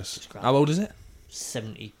 Ridiculous. crap. How old is it?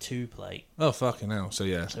 72 plate, Oh, fucking hell. So,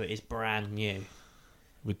 yeah. so it is brand new.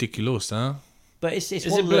 Ridiculous, huh? But it's Is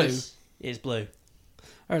one it of blue? those. It is blue.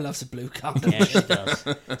 I loves a blue car. Yeah, she does.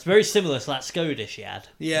 It's very similar to that Skoda she had.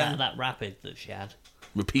 Yeah. That Rapid that she had.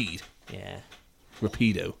 Repeat. Yeah.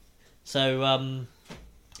 Rapido. So,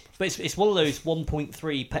 but it's one of those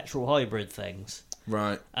 1.3 petrol hybrid things.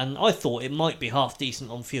 Right. And I thought it might be half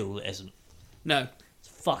decent on fuel. It isn't. No. It's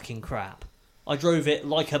fucking crap. I drove it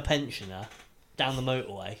like a pensioner down the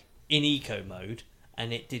motorway in eco mode,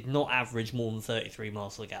 and it did not average more than 33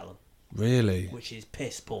 miles per gallon, Really? which is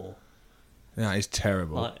piss poor. That is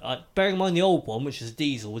terrible. Bearing in mind the old one, which is a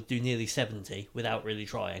diesel, would do nearly 70 without really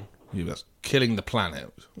trying. You was killing the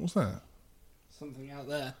planet. What's that? Something out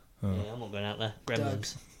there. Yeah, I'm not going out there.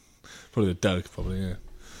 Gremlins. Probably the Doug, probably, yeah.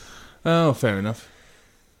 Oh, fair enough.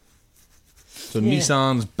 So Yeah.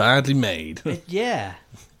 Nissan's badly made. Yeah.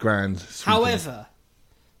 Grand. sweeping. However,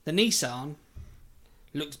 the Nissan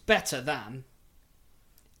looks better than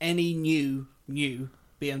any new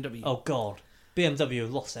BMW. Oh, God. BMW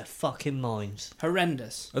have lost their fucking minds.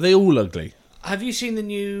 Horrendous. Are they all ugly? Have you seen the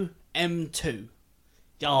new M2?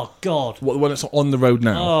 Oh, God. What, the one that's on the road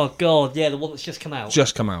now? Oh, God. Yeah, the one that's just come out.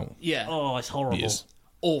 Just come out. Yeah. Oh, it's horrible. Yes.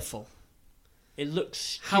 Awful. It looks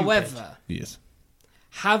stupid. However, Yes.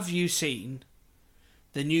 have you seen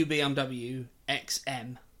the new BMW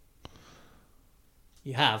XM?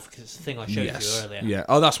 You have, because it's the thing I showed Yes. you earlier. Yeah.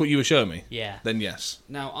 Oh, that's what you were showing me? Yeah. Then yes.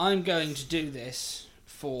 Now, I'm going to do this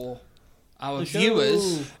for our The show.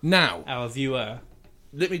 viewers. Now, Our viewer.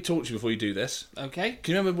 let me talk to you before you do this. Okay?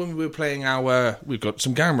 Can you remember when we were playing we've got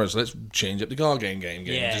some cameras, let's change up the car game, Yeah,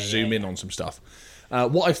 just yeah, zoom in yeah. on some stuff.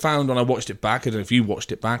 What I found when I watched it back, I don't know if you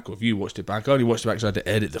watched it back or if you watched it back, I only watched it back because I had to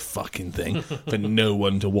edit the fucking thing for no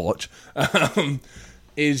one to watch,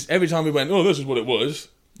 is every time we went, oh, this is what it was,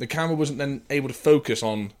 the camera wasn't then able to focus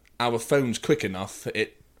on our phones quick enough for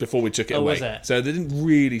it before we took it Oh, away. was it? So they didn't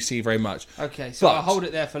really see very much. Okay, so But- I'll hold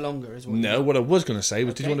it there for longer as well. No, what I was going to say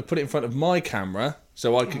was, did you Okay. want to put it in front of my camera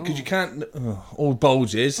so I could? Because you can't, all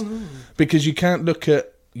bulges, because you can't look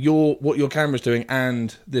at what your camera's doing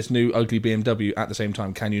and this new ugly BMW at the same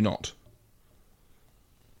time. Can you not?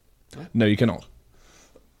 No, you cannot.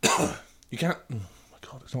 You can't. Oh my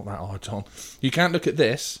God, it's not that hard, John. You can't look at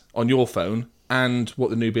this on your phone and what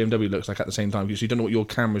the new BMW looks like at the same time because you don't know what your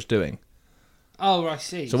camera's doing. Oh, I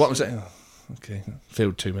see. So what I'm saying? Oh, okay,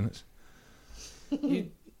 failed 2 minutes. Yeah,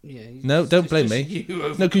 No, don't it's blame just me. you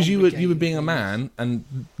No, because you were overcomplicating being a things. man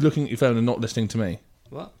and looking at your phone and not listening to me.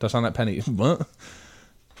 What? Does I sound like Penny? What?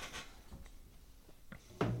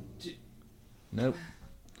 Nope.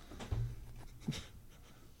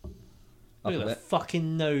 Up Look a at the bit.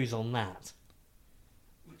 fucking nose on that.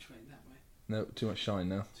 Which way? That way. No, too much shine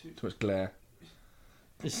now. Too much glare.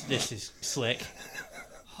 This is slick.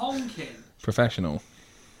 Honking. Professional.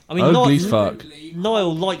 I mean, Ugly as fuck.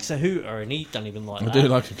 Niall likes a hooter, and he don't even like I that. do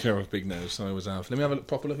like a girl with big nose. So I always have. Let me have a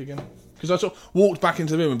proper look again. Because I sort of walked back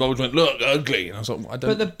into the room and Bulge went, "Look, ugly," and I was like, "I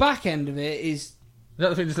don't." But the back end of it is Is that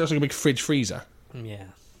the thing that looks like a big fridge freezer? Yeah.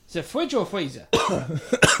 it a fridge or freezer?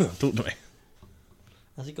 Talk to me.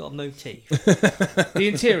 Has he got a motif? The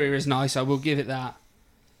interior is nice. I will give it that.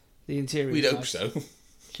 The interior. We'd is hope nice. so.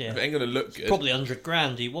 Yeah. It ain't gonna look good. Probably 100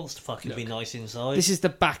 grand. He wants to fucking be nice inside. This is the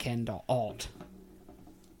back end odd.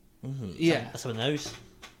 Yeah. That's a nose.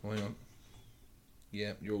 Hang on.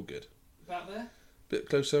 Yeah, you're all good. About there. Bit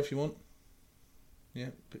closer if you want. Yeah,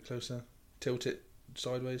 bit closer. Tilt it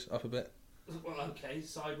sideways, up a bit. Well, okay,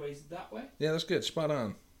 sideways that way. Yeah, that's good. Spot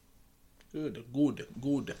on. Good. Well,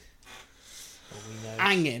 we know.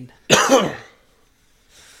 Hanging.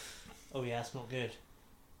 Oh yeah, that's not good.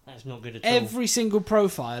 That's not good at all. Every single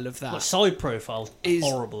profile of But that side profile's is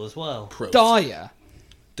horrible as well. Pro. dire.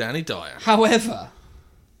 Danny Dyer. However,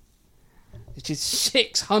 it is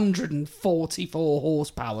 644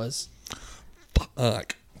 horsepowers.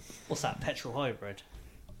 Fuck. What's that? Petrol hybrid?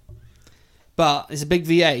 But it's a big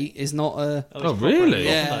V8. It's not a. it's Oh, proper really?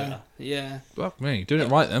 block Yeah, motor. yeah. Fuck me. Doing it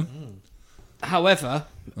right then. However,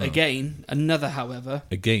 again, another however,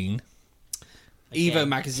 Again. Evo Again.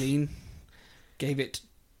 magazine gave it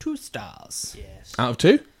 2 stars Yes. Out of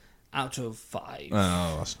 2? out of 5.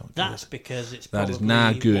 Oh, that's not That's good. because it's That probably is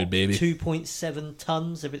not good, baby. 2.7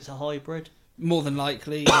 tons if it's a hybrid. More than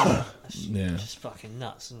likely. That's Yeah. just fucking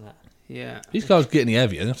nuts, isn't it? Yeah. These cars get any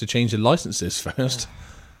heavier. They have to change the licenses first.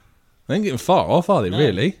 They ain't getting far off, are they, No,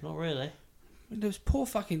 really? Not really. Those poor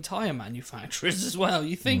fucking tyre manufacturers as well.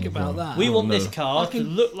 You think about that. We want this no. car to Fucking-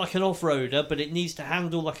 look like an off-roader, but it needs to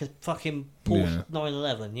handle like a fucking Porsche Yeah.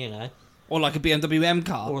 911, you know? Or like a BMW M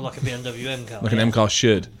car. Or like a BMW M car. Like an yeah. M car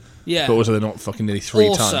should. yeah. But also they're not fucking nearly 3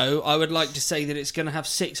 ton. Also, I would like to say that it's going to have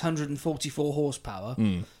 644 horsepower,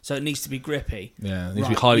 so it needs to be grippy. Yeah, it needs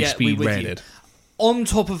to be Right, highly yeah, we speed with you. rated. On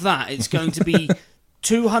top of that, it's going to be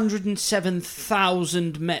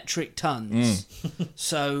 207,000 metric tons.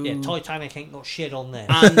 So, Yeah, Titanic ain't got shit on there.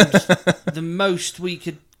 and the most we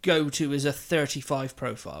could go to is a 35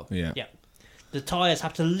 profile, Yeah. Yeah. The tyres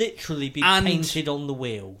have to literally be And- painted on the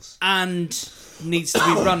wheels. and needs to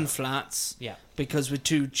be run flats Yeah. because we're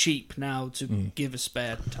too cheap now to give a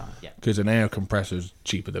spare tyre. Yeah. Because an air compressor's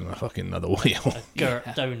cheaper than a fucking another wheel. A Gert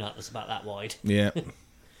Yeah. donut that's about that wide. Yeah.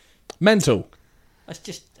 Mental. It's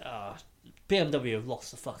just... BMW have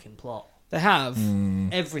lost the fucking plot. They have.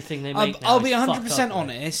 Everything they make now I'll be is 100% fucked up,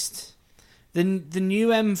 honest. The new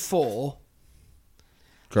M4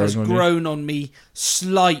 has Growing on you. grown on me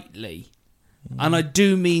slightly, and I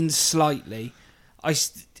do mean slightly.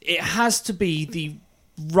 It has to be the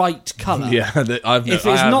right colour. Yeah, I've If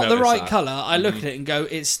I it's have not the noticed right that. colour, I look at it and go,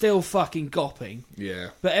 it's still fucking gopping. Yeah.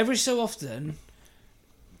 But every so often,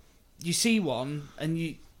 you see one, and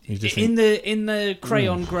you just in the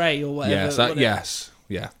crayon grey or whatever. Yes, whatever, yes.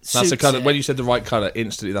 Yeah. That's the Suits colour. it. When you said the right colour,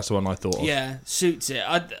 instantly that's the one I thought of. Yeah, suits it.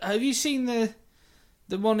 Have you seen the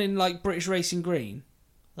one in like British Racing Green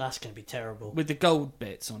That's going to be terrible. with the gold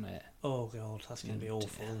bits on it? Oh, God, that's going to be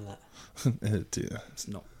awful, isn't it? Oh, dear. It's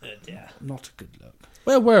not Yeah. not a good look.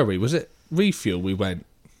 Where were we? Was it Refuel we went?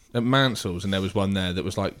 At Mansell's, and there was one there that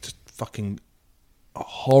was like just fucking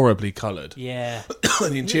horribly coloured. Yeah.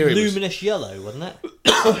 And the interior was Luminous yellow, wasn't it?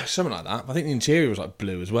 something like that. I think the interior was like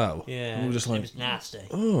blue as well. Yeah. And we were just it like, was nasty.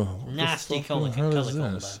 oh, what Nasty the fuck colour the hell is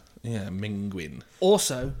combo. this? Yeah, Mingwin.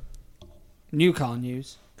 Also, new car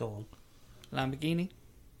news: Go on. Lamborghini.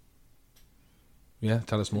 Yeah,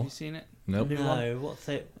 tell us Have more. you seen it? Nope. New one? No, what's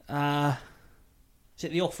it? Uh, Is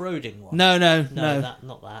it the off-roading one? no. No, that,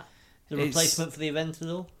 not that. The It's- replacement for the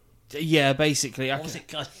Aventador? Yeah, basically. What was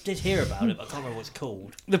it? I did hear about it, but I can't remember what it's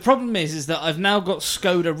called. The problem is that I've now got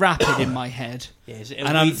Skoda Rapid in my head, Yeah, is it a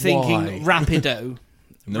and I'm wee- thinking Why? Rapido,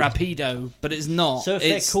 Nope. Rapido, but it's not. So if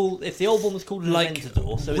it's they're called, if the old one was called an like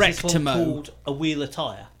Aventador, so is this one Rectimo. called a wheeler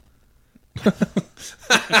tyre?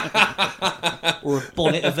 Or a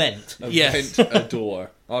bonnet event? Yes.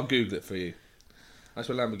 Adore. I'll Google it for you. That's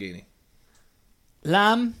for Lamborghini.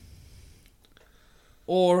 Lamb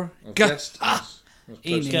or I've Ga- guessed.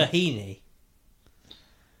 Eni. Gahini.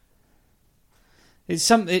 It's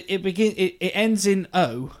some. It begin. It ends in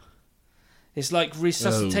O. It's like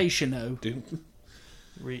resuscitation O.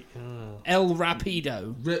 El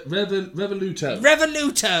Rapido. Revoluto.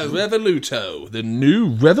 Revoluto. Revoluto. The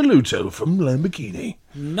new Revoluto from Lamborghini.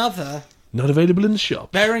 Another. Not available in the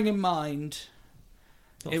shop. Bearing in mind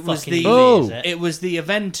Not It was fucking the EV, Oh. is it? it was the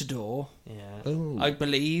Aventador, Yeah. Oh. I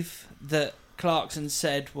believe, that Clarkson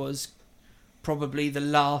said was probably the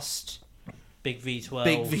last Big V12.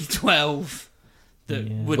 big V12 that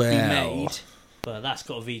Yeah. would be Well. made. But that's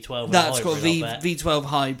got a V12. and That's a got hybrid, I bet. V12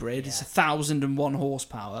 hybrid. It's Yeah. 1,001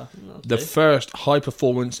 horsepower. That'll The do. first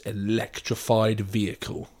high-performance electrified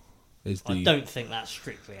vehicle is I the don't think that's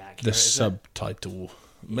strictly accurate. the is it? subtitle.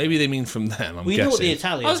 Maybe they mean from them. I'm We know what the guessing.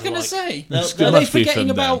 Italians I was going are to like. say, They'll- It's are gonna they must be forgetting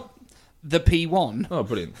from them. about the P1, Oh,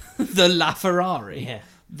 brilliant! the LaFerrari, Yeah.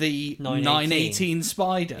 the 918. 918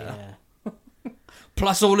 Spider, Yeah.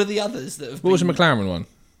 plus all of the others that have What was the been McLaren one?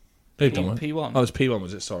 They've done one. P1. Oh, it was P1,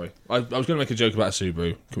 was it? Sorry, I was going to make a joke about a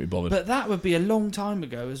Subaru. Couldn't be bothered. But that would be a long time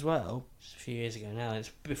ago as well. It's a few years ago now. It's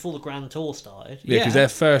before the Grand Tour started. Yeah, because Yeah. their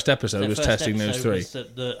first episode Their was first testing those episode three. was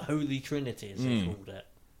the Holy Trinity, as they called it.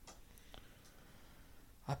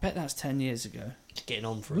 I bet that's 10 years ago. It's getting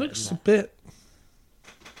on for Looks it. a Isn't it? bit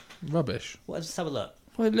rubbish. Well, let's have a look.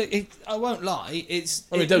 Well, look, I won't lie.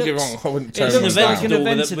 I mean, don't get me wrong. I wouldn't it turn looks them like down. an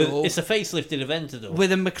Aventador. Aventador. It's a facelifted Aventador.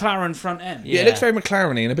 with a McLaren front end. Yeah, it looks very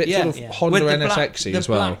McLaren-y and a bit Yeah. sort of Yeah. Honda With the NSX-y black, as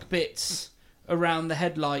well. The black bits around the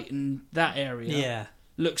headlight and that area. Yeah.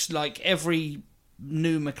 Looks like every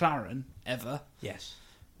new McLaren ever. Yes.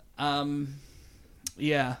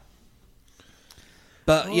 Yeah.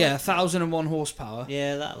 But yeah, 1,001 horsepower.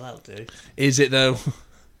 Yeah, that'll do. Is it though?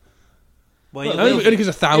 Well, Well, Only because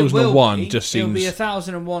It will 1,001 be. just It'll be seems.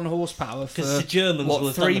 1,001 horsepower for because the Germans will what,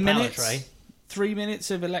 have 3 done the minutes? powertrain. 3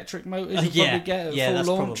 minutes of electric motors. You'll Yeah, probably get at yeah, full that's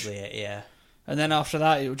launch, probably it. Yeah. and then after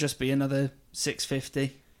that, it will just be another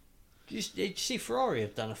 650. Did you see Ferrari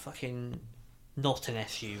have done a fucking not an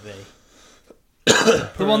SUV?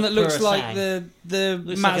 The one that looks like Purasang. the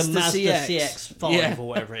Looks Mazda, like a Mazda CX. CX-5 Yeah. or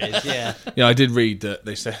whatever it is. Yeah. Yeah, I did read that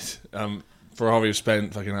they said Ferrari have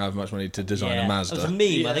spent fucking however much money to design yeah. a It was a Mazda. meme. I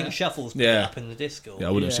Yeah. think Shuffles put Yeah. it up in the Discord. Yeah,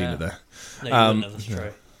 I would have Yeah. seen it there. No, you Um, wouldn't have. That's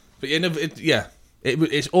true. But yeah, no,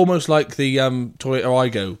 it's almost like the Toyota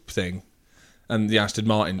Aygo thing and the Aston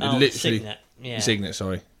Martin. It Oh, literally, Signet. Yeah. Signet,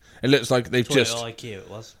 sorry. It looks like they've Toyota just IQ it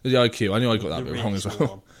was. the IQ. I knew I got that The bit really wrong as small well.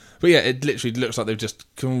 one. But yeah, it literally looks like they've just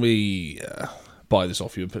can we buy this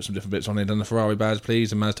off you and put some different bits on it and the Ferrari badge,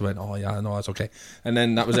 please. And Mazda went, oh yeah, no, that's okay. And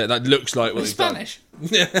then that was it. That looks like what It's they've done.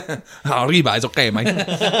 Spanish. Arriba, it's okay, mate.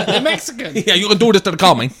 They're Mexican. Yeah, you can do this to the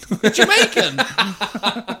car, mate. Jamaican.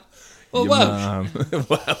 Or Yeah, Welsh. man.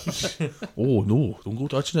 Welsh. Oh no, don't go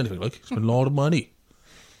touching anything. Like it's been a lot of money.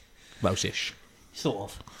 Welshish.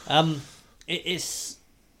 Sort of. It's.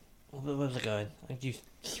 Where was I going? You've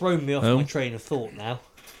thrown me off Oh. my train of thought now.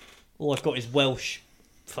 All I've got is Welsh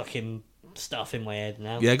fucking stuff in my head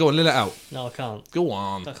now. Yeah, go on, let it out. No, I can't. Go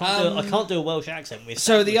on. I can't do a Welsh accent. We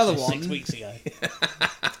So the other established this one- 6 weeks ago.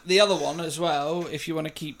 The other one as well, if you want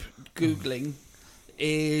to keep Googling,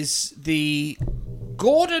 is the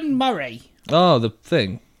Gordon Murray Oh, the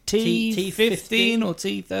thing. T15 or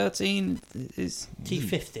T13 is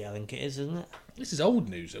T50, I think it is, isn't it? This is old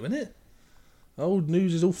news, though, isn't it? Old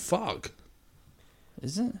news is all fug.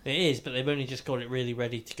 is it? It is, but they've only just got it really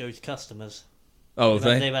ready to go to customers. Oh, have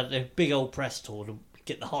they? They've had a big old press tour to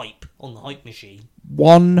get the hype on the hype machine.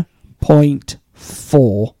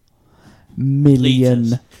 1.4 million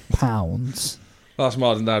Litres. pounds. Last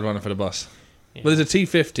Mars and Dad running for the bus. Yeah. Well, there's a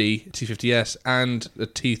T50, T50S, and a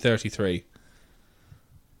T33.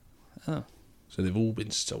 Oh. So they've all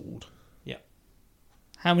been sold.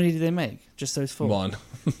 How many did they make? Just those four? One.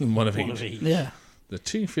 One of One each. of each. Yeah. The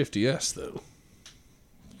T50S, though.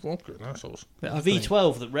 Fucking assholes.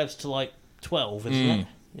 V12 that revs to like 12, isn't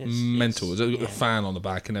it? Mental. It's got yeah. a fan on the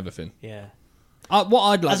back and everything. Yeah. What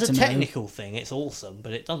I'd like As a to know, technical thing, it's awesome,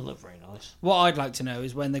 but it doesn't look very nice. what I'd like to know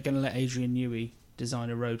is when they're going to let Adrian Newey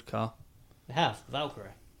design a road car. They have, Valkyrie.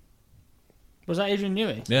 Was that Adrian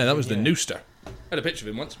Newey? Yeah, that was the Yeah. Nooster. I had a picture of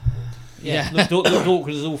him once. Yeah. Looked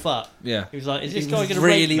awkward as all fuck. Yeah. He was like, is this He guy was going to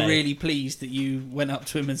really, rape me? really pleased that you went up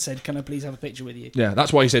to him and said, "Can I please have a picture with you?" Yeah,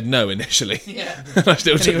 that's why he said no initially. Yeah. I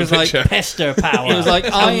still he took the was like, picture. Pester power. He was like,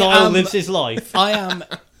 That's how I Niall am- lives his life. I am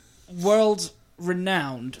world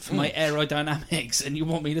renowned for my aerodynamics, and you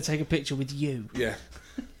want me to take a picture with you? Yeah.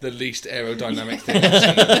 The least aerodynamic thing I've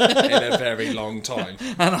seen in a very long time.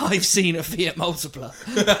 And I've seen a Fiat Multipla.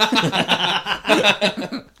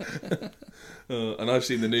 And I've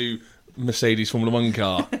seen the new Mercedes Formula 1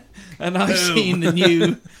 car. And I've seen the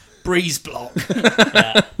new Breeze Block.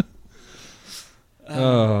 Yeah.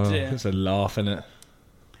 Oh, dear. it's a laugh, innit?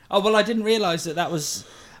 Oh, well, I didn't realise that was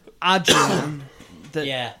Adrian that,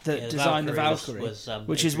 Yeah, that yeah, the designed the Valkyrie Valkyrie, was,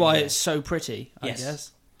 which is Adrian why Newey. it's so pretty, I Yes.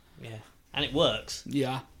 guess. Yeah. And it works.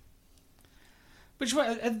 Yeah. Which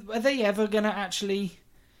way, are they ever going to actually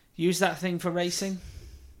use that thing for racing?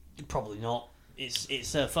 Probably not.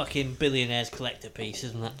 it's a fucking billionaire's collector piece,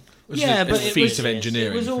 isn't it? Yeah, but it's a it feat was- of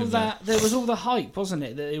engineering. It was all isn't it? that. There was all the hype, wasn't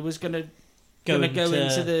it? That it was going to Go go into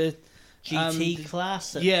into the. GT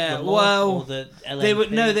class. At yeah, Le Mans, well, or the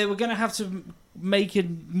LMP. They were going to have to make a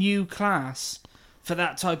new class for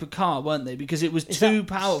that type of car, weren't they? Because it was Is too that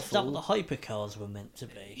powerful. what the hypercars were meant to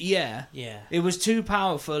be? Yeah, Yeah. it was too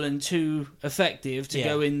powerful and too effective to Yeah.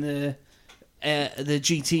 go in the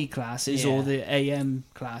GT classes or Yeah. the AM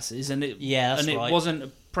classes, and it Yeah, that's and right. it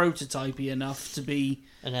wasn't prototypey enough to be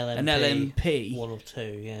An LMP. an LMP. 1 or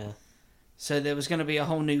 2, yeah. So there was going to be a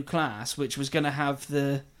whole new class, which was going to have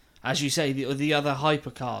the, as you say, the other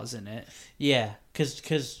hypercars in it. Yeah,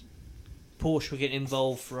 because Porsche were getting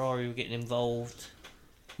involved, Ferrari were getting involved.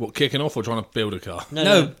 What, kicking off or trying to build a car?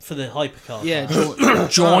 No. For the hypercar. Yeah,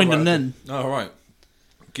 class. joining in, Oh, right.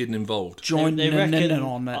 Getting involved. joining They in reckon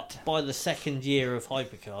on it. by the second year of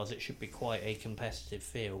hypercars, it should be quite a competitive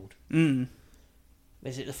field. Mm,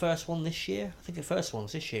 Is it the first one this year? I think the first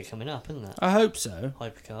one's this year coming up, isn't it? I hope so,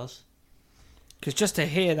 Hypercars. because just to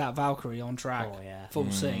hear that Valkyrie on track, Oh yeah. full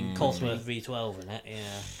sing, Cosworth V12 in it.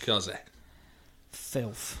 Yeah. Cause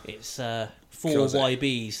filth. It's 4 Cause it-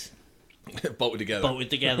 YBs bolted together. bolted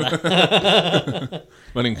together.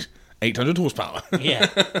 Running 800 horsepower. Yeah.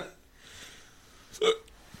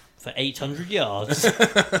 For 800 yards.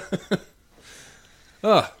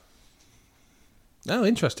 Oh,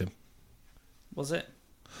 interesting. Was it?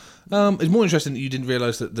 It's more interesting that you didn't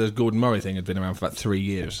realise that the Gordon Murray thing had been around for about 3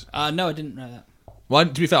 years. No, I didn't know that. Well,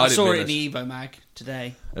 to be fair, I I didn't saw it realise. in the Evo mag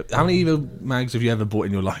today. How many Evo mags have you ever bought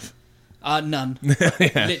in your life? None.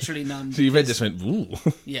 Yeah. Literally none. So you read this and went,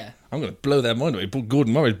 ooh, Yeah. I'm going to blow their mind away.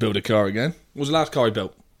 Gordon Murray's built a car again. What was the last car he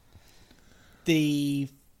built? The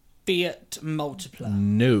Fiat Multipla.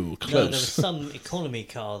 No, No, close. there was some economy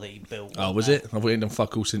car that he built. Oh, was it? I've waited done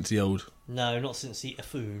fuck all since the old. No, not since the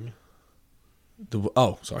Afun.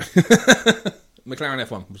 Sorry. McLaren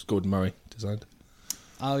F1 was Gordon Murray designed.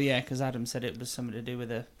 Oh, yeah, because Adam said it was something to do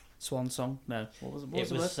with a swan song. No. What was it?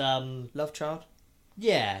 It was, Love Child?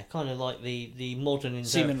 yeah, kind of like the modern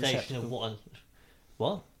Semen interpretation of what?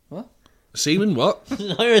 Seaman, what?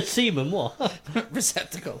 I heard semen, what?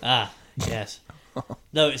 Receptacle. Ah, yes.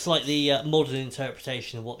 No, it's like the modern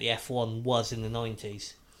interpretation of what the F1 was in the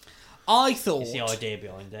 90s. I thought, Is the idea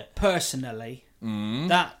behind it. personally,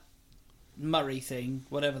 that Murray thing,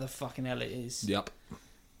 whatever the fucking hell it is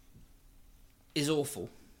awful.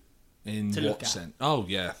 In To what look at. sense? Oh,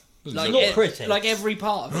 yeah. Like, not pretty. Like every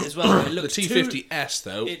part of it as well. It The looks T50S,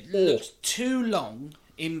 though. It looks too long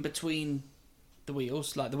in between the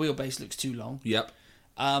wheels. Like the wheelbase looks too long. Yep.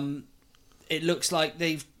 It looks like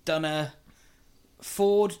they've done a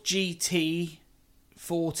Ford GT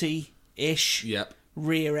 40-ish Yep.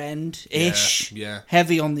 rear end-ish. Yeah.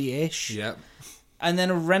 Heavy on the ish. Yep. And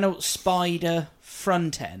then a Renault Spider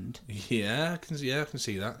front end. Yeah, I can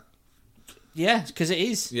see that. Yeah, because it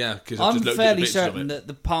is. Yeah, because I'm fairly certain that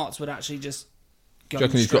the parts would actually just go Do you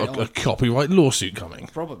reckon he's straight got on. a copyright lawsuit coming?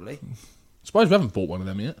 Probably. Surprised we haven't bought one of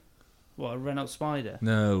them yet. What, a Renault Spider?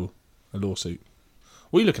 No, a lawsuit.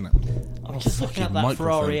 What are you looking at? I'm just looking at fucking that microphone.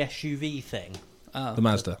 Ferrari SUV thing. Oh. The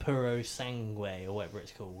Mazda. Puro Sangue, or whatever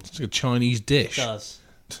it's called. It's like a Chinese dish. It does.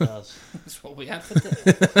 That's what we have for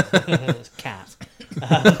dinner. It's cat.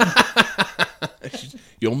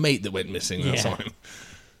 Your mate that went missing that Yeah. time.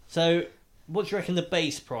 So, what do you reckon the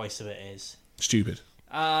base price of it is? Stupid.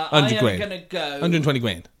 100 100 I'm grand. going to go... 120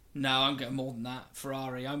 grand. No, I'm going more than that.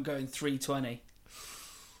 Ferrari. I'm going 320.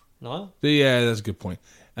 No? Yeah, that's a good point.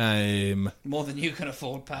 More than you can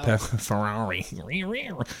afford, pal. Ferrari.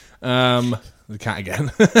 The cat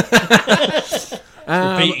again.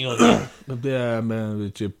 Repeating on that.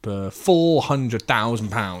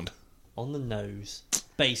 £400,000. On the nose.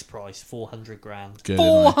 Base price, 400 grand. Good.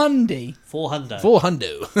 400. 400.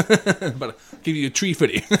 400. But I'll give you a tree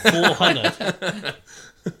footy. 400.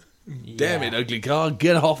 Damn it, ugly car.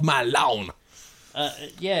 Get off my lawn.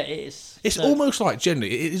 Yeah, it's... It's almost like,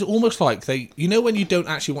 generally, it is almost like they, you know, when you don't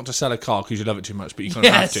actually want to sell a car because you love it too much, but you kind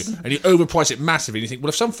of Yes. have to, and you overprice it massively, and you think, well,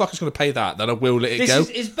 if some fucker's going to pay that, then I will let it This go.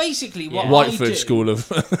 is basically what Whiteford I do. School of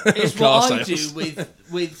It's car what I sales. do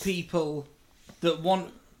with people that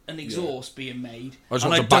want an exhaust being made. I just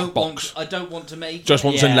and want a back box. I don't want to make Just it.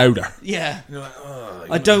 wants Yeah. a loader. Yeah. You're like, oh,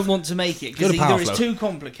 I don't want to make it Go because to either it's Powerflow. too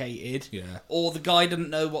complicated Yeah. or the guy doesn't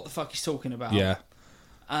know what the fuck he's talking about. Yeah.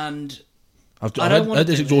 And I've I don't had wanna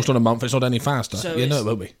this do exhaust it. on a month, it's not any faster. So yeah, no, it's- it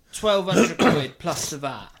won't be. 1,200 quid plus the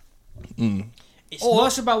VAT. It's Oh, not-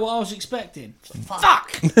 that's about what I was expecting.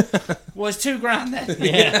 Fuck! Well, it's $2,000 then.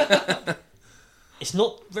 Yeah. It's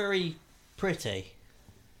not very pretty,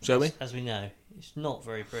 Shall we? as we know. It's not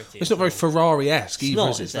very pretty. It's at not very all. Ferrari-esque It's either, not,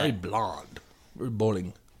 is it? It's is very it? blonde. Very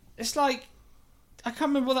boring. It's like I can't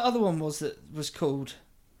remember what the other one was that was called.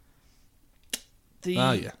 The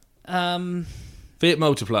Fiat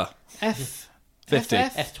Multipla. F 50.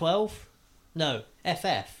 FF? F12? No,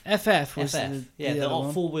 FF. FF was FF. the The other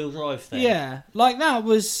one. four-wheel drive thing. Yeah, like that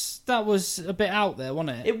was a bit out there,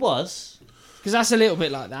 wasn't it? It was. Because that's a little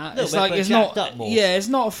bit like that. Little It's bit, like but it's jacked not. up more. Yeah, it's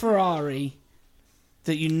not a Ferrari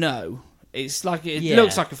that you know. It's like it Yeah.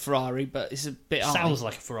 looks like a Ferrari, but it's a bit high. Sounds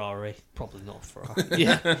like a Ferrari. Probably not a Ferrari.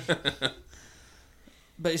 Yeah.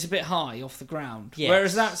 But it's a bit high off the ground. Yes.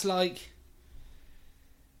 Whereas that's like.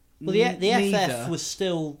 Well, the neither. FF was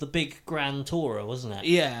still the big Grand Tourer, wasn't it?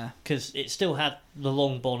 Yeah. Because it still had the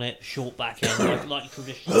long bonnet, short back end, like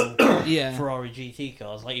traditional Yeah. Ferrari GT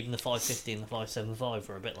cars. Like even the 550 and the 575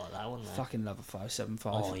 were a bit like that, weren't they? Fucking love a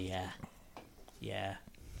 575 Oh yeah, yeah,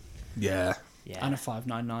 Yeah. yeah. and a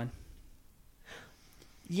 599.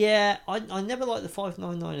 Yeah, I never liked the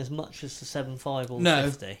 599 as much as the 75 or the No.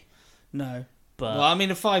 50. No. But Well, I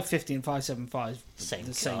mean, a 550 and 575 is same the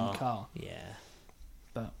car. same car. Yeah.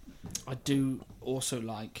 But I do also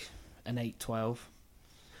like an 812.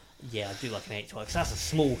 Yeah, I do like an 812 because that's a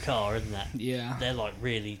small car, isn't it? Yeah. They're like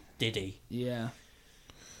really diddy. Yeah.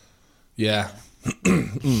 Yeah.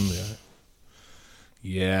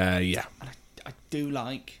 Yeah. I do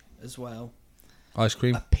like, as well, Ice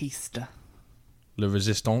cream. a Pista Le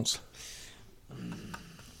Resistance.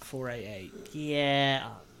 488. Yeah,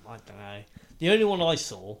 I don't know. The only one I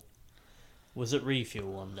saw was at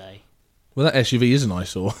Refuel one day. Well, that SUV is an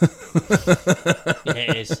eyesore. Yeah,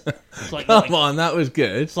 it is. It's like, Come on, that was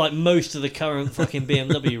good. it's like most of the current fucking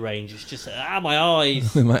BMW range. It's just my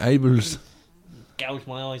eyes, My Abels. gouge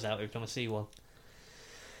my eyes out every time I see one.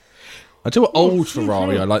 I tell you what, old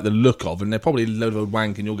Ferrari I like the look of, and they're probably a load of old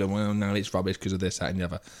wank, and you'll go, well, no, it's rubbish because of this, that, and the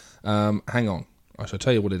other. Hang on. I shall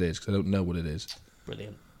tell you what it is, because I don't know what it is.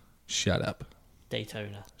 Brilliant. Shut up.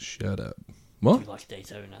 Daytona. Shut up. Do What? you like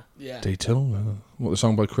Daytona? Yeah. Daytona? What, the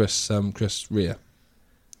song by Chris Rea?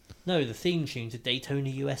 No, the theme tune to Daytona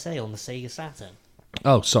USA on the Sega Saturn.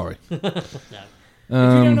 Oh, sorry. No. If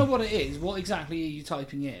you don't know what it is, what exactly are you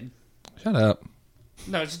typing in? Shut up.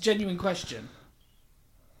 No, it's a genuine question.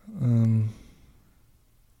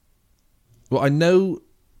 Well, I know...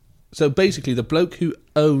 So basically, the bloke who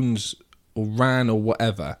owns or ran or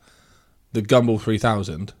whatever the Gumball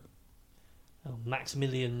 3000... Oh,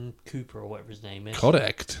 Maximilian Cooper or whatever his name is.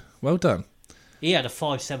 Correct. Well done. He had a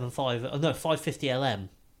 550 LM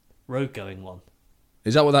road going one.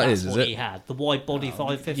 Is that what that That's is? what Is he it? had. The wide body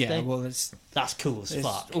 550. Yeah, well, it's That's cool as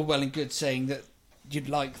fuck. all well and good saying that you'd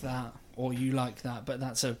like that or you like that, but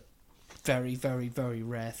that's a very, very, very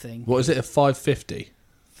rare thing. What is it? A 550?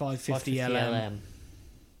 550 LM.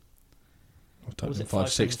 I typed was in it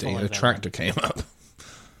 560 and a 575 tractor came up.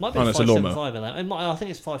 Might be Oh, a no, it's a lawnmower. 575 LM. I think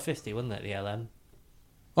it's 550, wasn't it, the LM?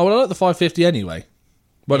 Oh, well, I like the 550 anyway.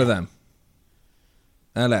 One of Yeah.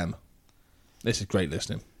 them. LM. This is great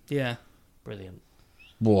listening. Yeah. Brilliant.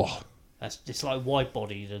 Whoa. It's like wide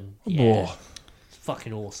bodied and Whoa. it's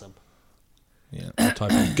fucking awesome. Yeah, I'll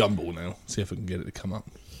type in Gumball now. See if I can get it to come up.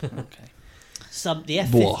 Okay. The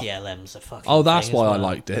F50 LMs are fucking. Oh, that's thing why as I well.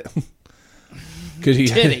 liked it. Because he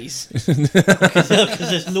Titties. Because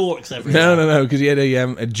there's Norks everywhere. no, because he had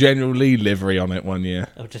a General Lee livery on it one year.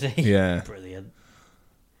 Oh, did he? Yeah. Brilliant.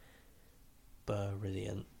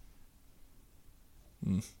 Brilliant.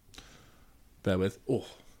 Bear with. Oh,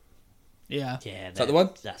 Yeah. Yeah. Is that the one?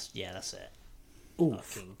 That's it. Ooh.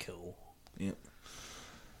 Fucking cool.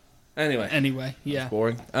 Anyway, Anyway, yeah.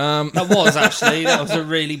 boring. That was actually, that was a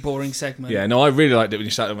really boring segment. Yeah, no, I really liked it when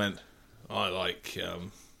you sat there and went, I like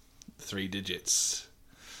 3 digits.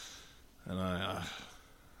 And I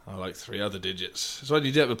like 3 other digits. So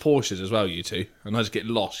you do it with Porsches as well, you two. And I just get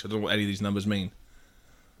lost. I don't know what any of these numbers mean.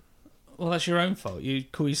 Well, that's your own fault. You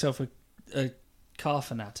call yourself a car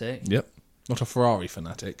fanatic. Yep. Not a Ferrari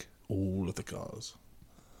fanatic. All of the cars.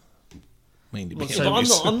 Mainly Well, because Yeah, but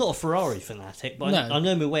So- I'm not a Ferrari fanatic, but No. I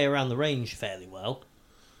know my way around the range fairly well.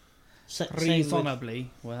 Same with-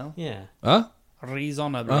 Reasonably well. Yeah. Huh?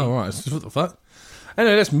 Reasonably. Oh, right. What the fuck?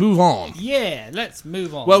 Anyway, let's move on. Yeah, let's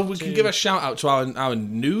move on. Well, we to- can give a shout out to our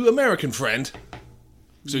new American friend.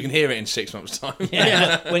 So we can hear it in 6 months' time.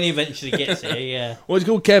 Yeah. When he eventually gets here, yeah. What was it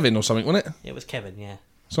called? Kevin or something, wasn't it? It was Kevin, yeah.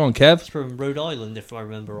 So on, Kev. It's from Rhode Island, if I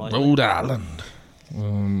remember rightly. Rhode Island.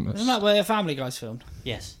 Isn't that where Family Guy's filmed?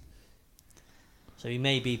 Yes. So he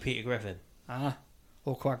may be Peter Griffin. Ah.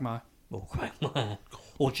 Or Quagmire. Or Quagmire.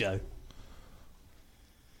 Or Joe.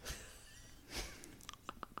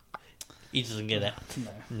 He doesn't get it.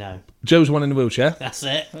 No. No. Joe's the one in the wheelchair. That's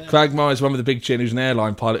it. Quagmire's the one with the big chin who's an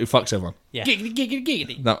airline pilot who fucks everyone. Yeah. Giggity, giggity,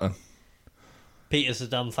 giggity. That one. Peter's the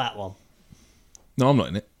dumb fat one. No, I'm not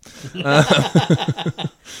in it.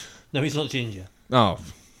 No, he's not ginger. Oh,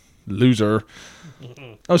 loser.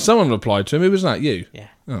 Oh, someone replied to him. Who was that? You? Yeah.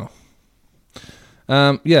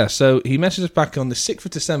 Oh. Yeah, so he messaged us back on the 6th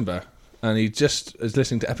of December, and he just is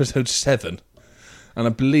listening to episode 7. And I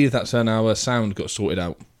believe that's when our sound got sorted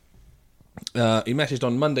out. He messaged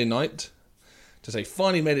on Monday night to say,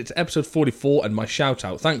 finally made it to episode 44 and my shout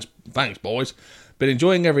out. Thanks boys. Been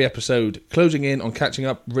enjoying every episode, closing in on catching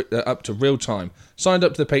up to real time. Signed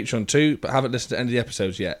up to the Patreon too, but haven't listened to any of the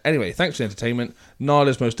episodes yet. Anyway, thanks for the entertainment. Niall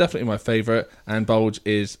is most definitely my favourite, and Bulge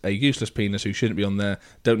is a useless penis who shouldn't be on there.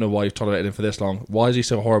 Don't know why you've tolerated him for this long. Why is he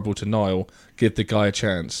so horrible to Niall? Give the guy a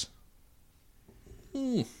chance.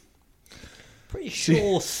 Pretty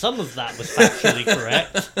sure some of that was factually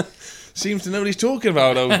correct. Seems to know what he's talking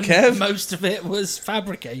about, old Kev. Most of it was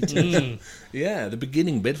fabricated. Yeah, the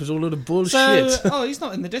beginning bit was all a load of bullshit. So, he's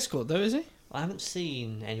not in the Discord though, is he? I haven't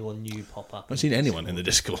seen anyone new pop up. I haven't seen anyone in the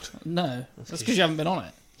Discord. No, that's because you haven't been on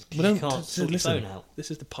it. You Well, can't sort your phone out.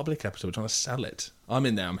 This is the public episode. We're trying to sell it. I'm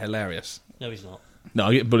in there. I'm hilarious. No, he's not. No,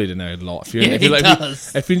 I get bullied in there a lot. If you, Yeah, if, you he like,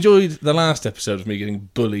 does. if you enjoyed the last episode of me getting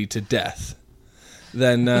bullied to death,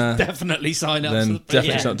 then Definitely sign up. then to the definitely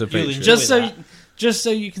Yeah, sign up to you'll Patreon. enjoy just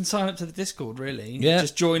so you can sign up to the Discord. Really, Yeah.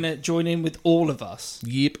 Just join in with all of us,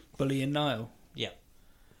 Yep. Bully and Niall. Yeah.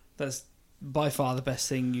 That's by far the best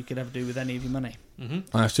thing you could ever do with any of your money.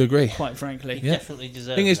 I have to agree. Quite frankly. He Yeah. definitely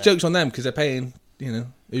deserves Thing is, it. joke's on them because they're paying,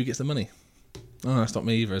 who gets the money. Oh, that's not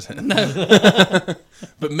me either, is it? No.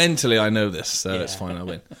 But mentally, I know this, so it's Yeah. fine, I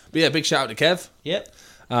win. But yeah, big shout out to Kev. Yep.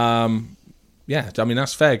 Yeah, I mean,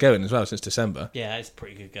 that's fair going as well since December. Yeah, it's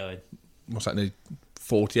pretty good going. What's that, nearly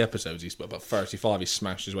 40 episodes? He's about 35, he's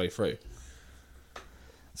smashed his way through.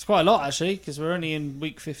 It's quite a lot actually, because we're only in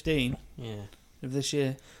week 15 Yeah. of this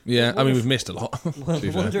year. Yeah, What I mean, if- we've missed a lot. to I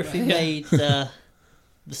be fair. wonder if he Yeah. made the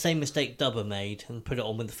same mistake Dubber made and put it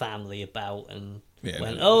on with the family about and Yeah,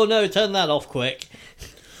 went, no. oh no, turn that off quick.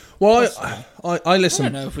 Well, I I listen.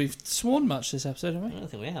 don't know if we've sworn much this episode, have I we? don't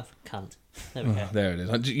think we have. Cunt. There we go. There it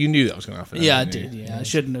is. You knew that was going to happen. Yeah, I didn't did. you? Yeah, I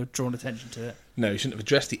shouldn't have drawn attention to it. No, you shouldn't have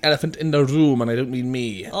addressed the elephant in the room, and I don't mean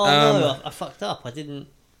me. Oh no, I fucked up. I didn't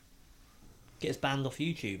get us banned off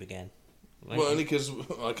YouTube again. Well, only because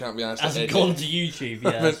I can't be asked. Hasn't gone to YouTube. Yeah,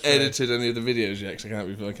 I haven't that's true. edited any of the videos yet, because I can't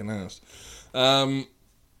be fucking asked.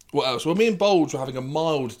 What else? Well, me and Bulge were having a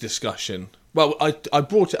mild discussion. Well, I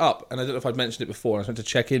brought it up, and I don't know if I'd mentioned it before. I was meant to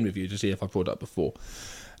check in with you to see if I brought it up before.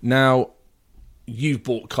 Now, you've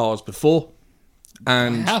bought cars before,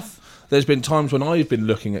 and I have. there's been times when I've been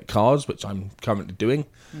looking at cars, which I'm currently doing,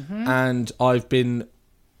 and I've been.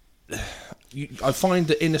 I find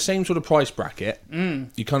that in the same sort of price bracket,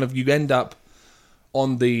 you end up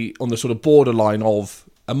on the sort of borderline of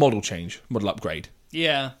a model change, model upgrade.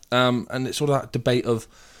 Yeah. And it's sort of that debate of,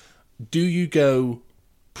 do you go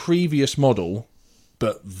previous model,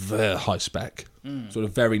 but very high spec, sort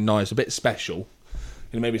of very nice, a bit special,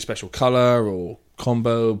 maybe a special colour or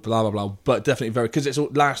combo, blah, blah, blah, but definitely very, because it's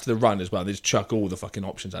last of the run as well, they just chuck all the fucking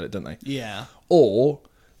options at it, don't they? Yeah. Or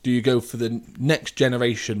do you go for the next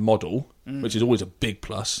generation model, which is always a big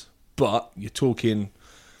plus, but you're talking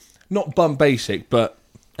not bum basic, but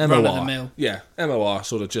MOR. Run of the mill. Yeah, MOR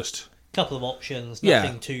sort of just... Couple of options, Yeah.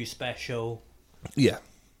 nothing too special. Yeah.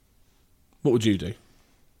 What would you do?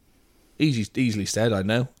 Easily said, I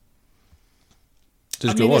know.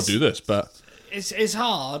 Just I go, mean, I'll it's- do this, but... It's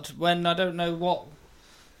hard when I don't know what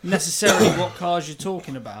necessarily what cars you're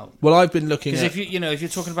talking about. Well, I've been looking Because at... if you're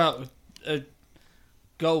talking about a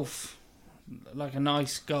Golf, like a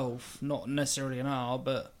nice Golf, not necessarily an R,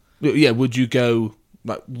 but Yeah, would you go,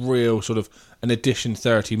 like, real sort of an Edition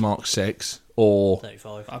 30 Mark 6, or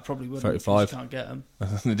 35. I probably wouldn't. 35. Just can't get them.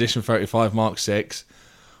 an Edition 35 Mark 6,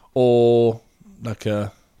 or, like,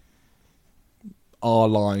 a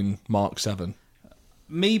R-Line Mark 7?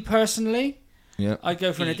 Me personally, Yeah. I'd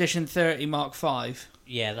go for an Edition 30 Mark 5.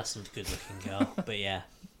 Yeah, that's a good looking car. But yeah.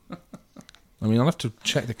 I mean, I'll have to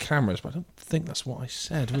check the cameras, but I don't think that's what I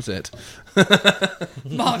said, was it?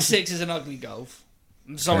 Mark 6 is an ugly Golf.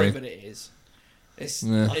 I'm sorry, Okay. but it is. It's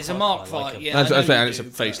Yeah. it's a I Mark quite like 5. it. Yeah, I know That's fair, you and it's a do,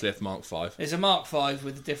 but facelift Mark 5. It's a Mark 5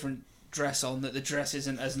 with a different dress on. That the dress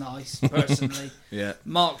isn't as nice, personally. Yeah.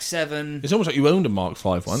 Mark 7. It's almost like you owned a Mark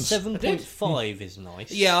 5 once. 7.5 is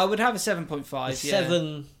nice. Yeah, I would have a 7.5. The Yeah.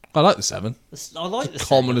 7. I like the 7. I like the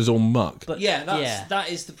Common 7. as all muck. But Yeah, that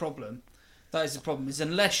is the problem. That is the problem. Is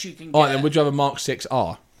unless you can get. All right, then would you have a Mark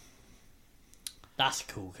 6R? that's a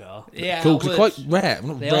cool car. Yeah, Cool, I because would. quite rare.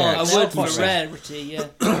 Not They rare. are. I They're would quite for rare. rarity. Yeah.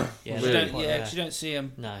 Yeah, You they're don't, quite yeah, rare. because you don't see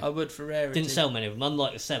them. No. I would for rarity. Didn't sell many of them,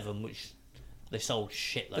 unlike the 7, which they sold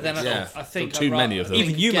shit. But then Yeah. I think Too I'd many rather- of them.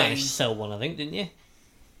 even you Again, managed to sell one, I think, didn't you?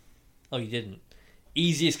 Oh, you didn't.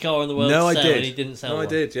 Easiest car in the world No, to I sell, did. and he didn't sell No, I one.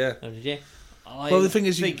 did. Yeah. Oh, did you? Well, the thing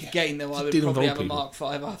is, you think again though, I would deal with probably old have a people. Mark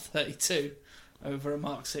 5 R32 over a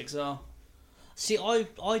Mark 6R. See,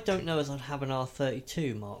 I don't know as I'd have an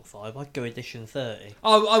R32 Mark 5. I'd go edition 30.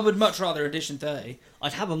 I would much rather edition 30.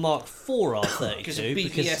 I'd have a Mark 4 R32 Because of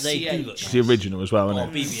because they do BBSCH. look It's nice. the original as well, Oh,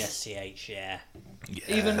 isn't it? BBSCH, yeah.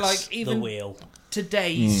 Even like The even wheel.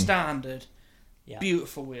 today's standard, Yeah.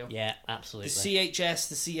 beautiful wheel. Yeah, The absolutely. CHS,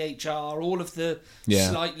 the CHR, all of the Yeah.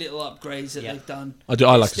 slight little upgrades that Yeah. they've done. I do.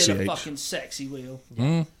 I like It's the still a CH. fucking sexy wheel.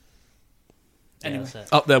 Mm. Yeah, Anyway. that's it.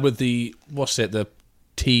 Up there with the the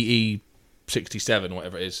TE 67,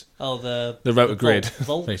 whatever it is. Oh, the The rotor grid,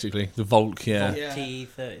 Volk? basically. The Volk, yeah. Volk Yeah.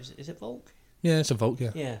 T30. Is it Volk? Yeah, it's a Volk,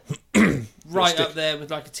 yeah. Yeah. Right stick- up there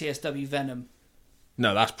with like a TSW Venom.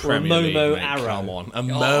 No, that's Or a Premier League, Momo mate. Arrow. Come on. A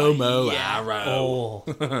Momo yeah. Arrow.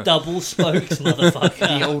 Oh, double spokes, motherfucker.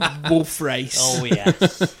 The old Wolf Race. Oh,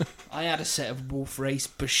 yes. I had a set of Wolf Race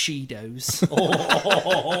Bushidos. They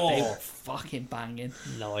Oh, were fucking banging.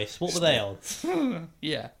 nice. What were they on?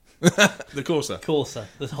 Yeah. The Corsa. Corsa.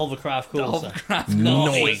 The hovercraft The Corsa. hovercraft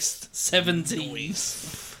Nice.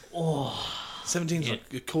 17s. Oh, 17's Yeah.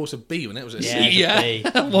 a Corsa B, wasn't it? Was it? Yeah. Yeah. B.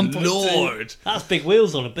 1.2. Lord. that's big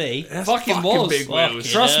wheels on a B. That's Fucking was. big Fucking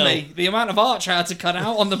wheels. Trust hell. me, the amount of arch I had to cut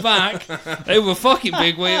out on the back, they were fucking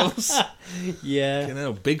big wheels. Yeah. You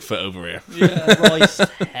know, Bigfoot over here. Yeah. Christ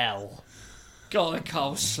hell. God, that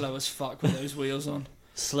car was slow as fuck with those wheels on.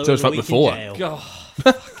 Slow So as it's a like week in before. jail. God,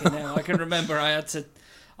 fucking hell. I can remember I had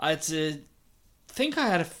to think I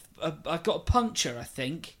had I got a puncture, I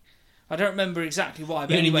think. I don't remember exactly why,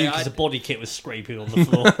 but You only anyway, because I the body kit was scraping on the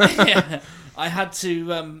floor. yeah, I had to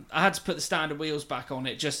put the standard wheels back on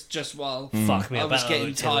it just while Fuck me, I I was bet that getting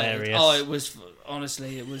looked tired. hilarious. Oh, it was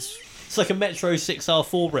honestly, it was It's like a Metro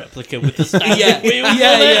 6R4 replica with the standard yeah, wheels on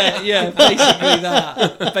it.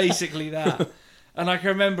 yeah, basically that. And I can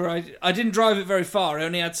remember I didn't drive it very far. I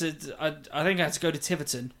only had to I think I had to go to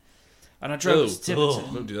Tiverton, and I drove it to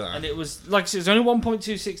Tiverton. Don't do that. And it was like I said, it was only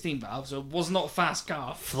 1.2 16 valve, so it was not a fast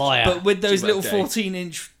car. Flyer. But with those Too little bad day.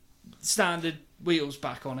 14-inch standard wheels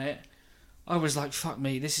back on it, I was like, "Fuck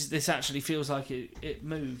me! This actually feels like it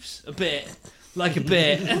moves a bit, like a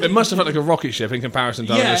bit." It must have felt like a rocket ship in comparison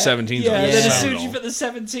to the 17s. yeah. on it. Then Yeah. as soon as you put the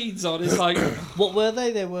 17s on, it's like What were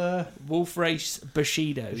they? They were... Wolf Race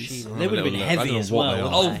Bushidos. They would have been I don't heavy know as what well, they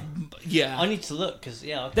wouldn't are. Oh yeah, I need to look, because,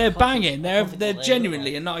 yeah... I they're can't banging. think- I They're can't think they're what they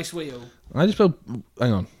genuinely look a nice wheel. I just spelled,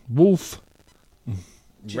 hang on, Wolf. Do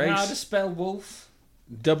you know how to Race. spell wolf?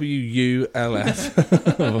 WULF.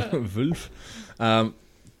 Wolf.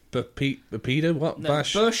 Pepedo? What? No,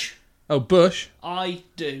 Bash? Bush. Oh, Bush. I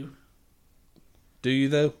do. Do you,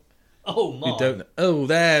 though? like. Oh, my. You don't know. Oh,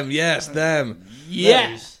 them. Yes, them.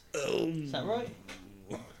 Yeah. Those. Is that right?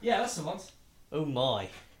 Yeah, that's the ones. Oh, my.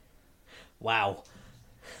 Wow.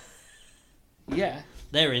 Yeah.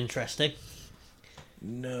 They're interesting.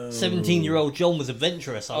 No. 17-year-old John was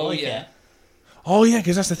adventurous. I like it. Oh, yeah,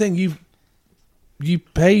 because that's the thing. You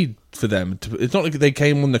paid for them. It's not like they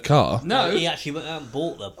came on the car. No. He actually went out and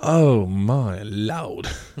bought them. Oh, my lord.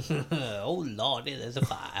 Oh, lordy, there's a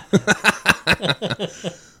fire.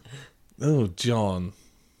 Oh, John.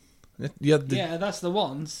 Yeah, Yeah, that's the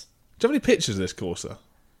ones. Do you have any pictures of this Corsa?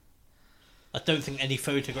 I don't think any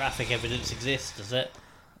photographic evidence exists, does it?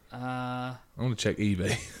 I want to check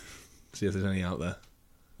eBay. See if there's any out there.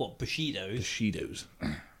 What, Bushidos? Bushidos.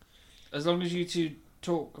 As long as you two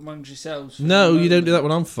talk amongst yourselves. for No, the you don't do moment. that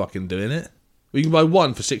when I'm fucking doing it. We can buy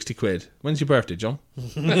one for 60 quid. When's your birthday, John?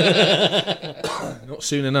 Not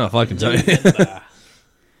soon enough, I can tell you. November.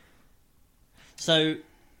 So,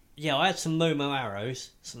 yeah, I had some Momo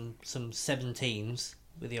Arrows, some 17s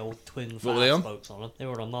with the old twin What were they on? spokes on them. They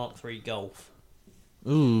were on a Mark III Golf.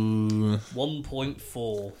 Ooh.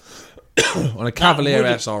 1.4. On a Cavalier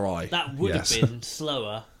would've- SRI. That would Yes. have been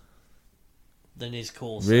slower than his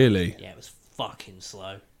Corsa. Really? Yeah, it was fucking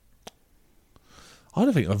slow. I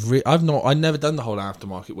don't think I've never done the whole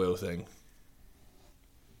aftermarket wheel thing.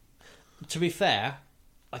 To be fair,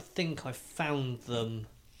 I think I found them.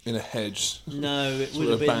 In a hedge. No, it Sort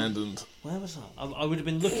would of have been. abandoned. Where was I would have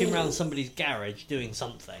been looking around somebody's garage doing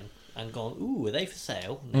something and gone, "Ooh, are they for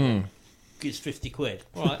sale?" And it's 50 quid.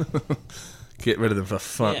 All right. Get rid of them for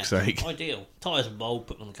fuck's Yeah, sake. Ideal. Tyres and bold,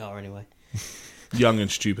 put them on the car anyway. Young and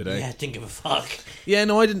stupid, eh? Yeah, didn't give a fuck. Yeah,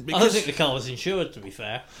 no, I didn't. I don't think the car was insured, to be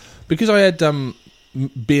fair. Because I had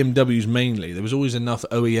BMWs mainly, there was always enough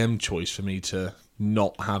OEM choice for me to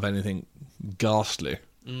not have anything ghastly.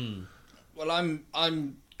 Well,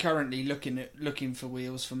 I'm currently looking for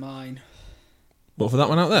wheels for mine. What, for that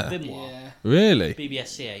one out there? Benoit. Yeah. Really?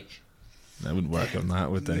 BBSCH. They wouldn't work on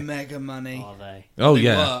that, would they? Mega money. Are they? Oh, They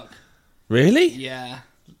yeah. work. Really? Yeah.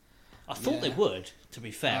 I thought they would, to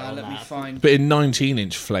be fair. On Let me that. find. But in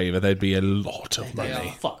 19-inch flavour, there'd be a lot of They money.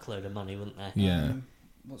 are. Fuckload of money, wouldn't they? Yeah.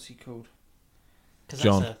 What's he called? Because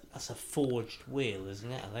John. that's a forged wheel, isn't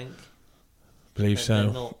it? I think. Believe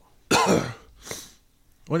They're so. not.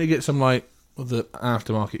 When you get some like the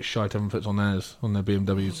aftermarket shite everyone puts on theirs, on their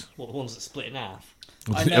BMWs. What, the ones that split in half?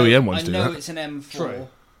 I The know, OEM ones I do know that. it's an M4, True.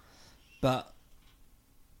 but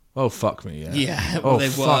Oh fuck me, yeah. yeah, well, Oh, they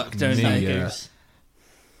fuck work, don't me, they? yeah. Goose.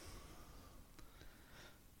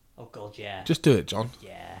 Oh god, yeah. Just do it, John.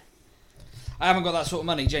 Yeah. I haven't got that sort of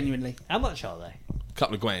money, genuinely. How much are they?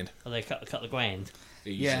 Couple of grand. Are they cut the grand?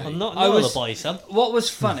 Yeah. I'm not I gonna was- buy some. What was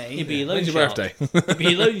funny? You'd be a loan When's your shark. birthday? You'd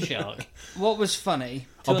be a loan shark. What was funny?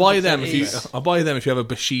 I'll buy them if you. is- I'll buy them if you have a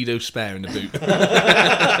Bushido spare in the boot.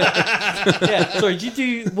 Yeah. Sorry, did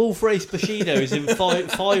you do Wolf Race Bushidos in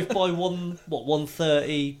 5 by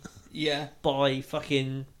 130 Yeah, by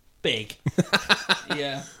fucking big?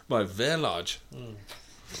 yeah. By very large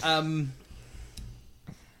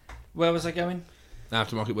Where was I going?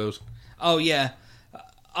 aftermarket wheels. Oh yeah,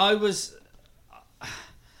 I was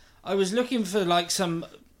looking for like some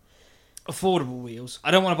affordable wheels.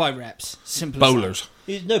 I don't want to buy reps. Simple as Bowlers.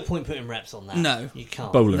 There's no point putting reps on that. No. You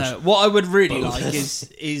can't. Bowlers. that. No, what I would really like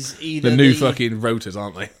is either The new fucking rotors,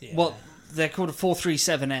 aren't they? Yeah. what they're called a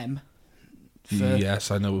 437M, for,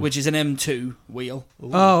 Yes, I know. which is an M2 wheel.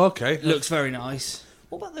 Oh, okay. Looks very nice.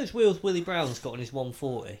 What about those wheels Willie Brown's got on his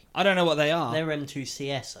 140? I don't know what they are. They're M2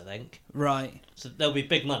 CS, I think. Right, So they'll be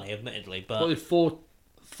big money, admittedly, but What is 4?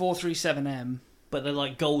 437M. they're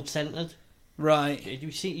like gold centered. Right. You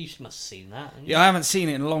must have seen that. haven't you? Yeah, I haven't seen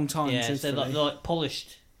it in a long time. Yeah, they're truthfully. like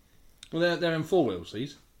polished. Well, they're in 4 wheels.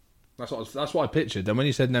 These. That's what I pictured. Then when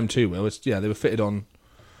you said an M2 wheel, they were fitted on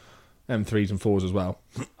M3s and 4s as well.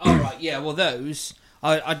 All right, yeah. Well, those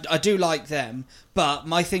I do like them, but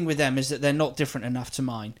my thing with them is that they're not different enough to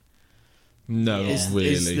mine. No, Is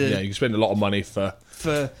really. the- Yeah, you can spend a lot of money for.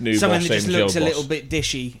 For New something Boss, that just same as looks a the old little Boss. bit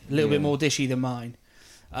dishy, a little bit more dishy than mine.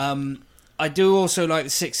 I do also like the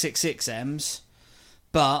 666Ms,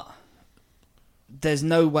 but there's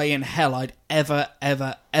no way in hell I'd ever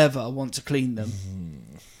want to clean them.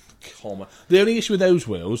 The only issue with those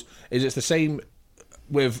wheels is it's the same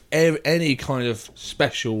with any kind of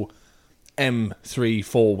special M3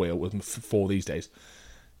 4 wheel with 4 these days.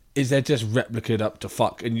 Is they're just replicated up to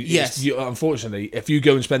fuck, and Yes. unfortunately, if you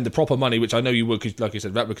go and spend the proper money, which I know you would, because like you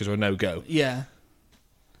said, replicas are a no go. Yeah.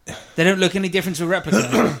 They don't look any different to a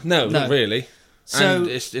replica. No, No. not really. So- and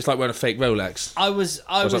it's like wearing a fake Rolex. I was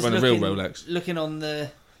like running a real looking, Rolex. looking on the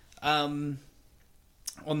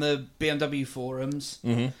BMW forums.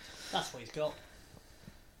 That's what he's got.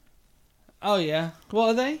 Oh yeah, what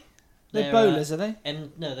are they? They're They're, bowlers, are they?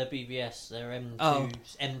 No, they're BBS. They're M2 Oh.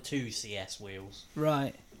 M2 CS wheels.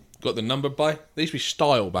 Right. Got the number by? They used to be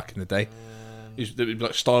Style back in the day. Used to be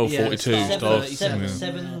like Style Yeah, 42, Style Style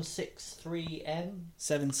 37. 763M.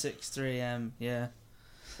 763M. Yeah.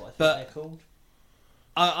 That's what I think But- they're called.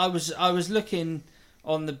 I was looking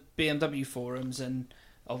on the BMW forums and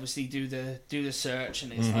obviously do the search,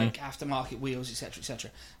 and it's like aftermarket wheels, etc.,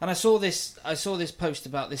 etc. And I saw this post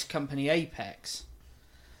about this company Apex,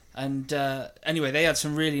 and anyway, they had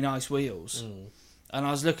some really nice wheels, and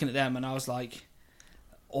I was looking at them and I was like,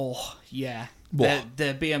 oh yeah, What?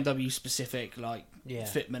 they're BMW specific, like Yeah.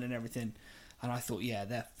 fitment and everything, and I thought, yeah,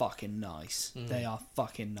 they're fucking nice. They are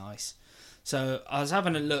fucking nice. So I was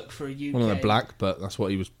having a look for a UK. One of them black, but that's what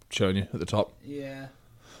he was showing you at the top. Yeah.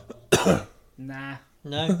 Nah.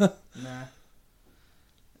 No. Nah.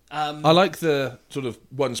 I like the sort of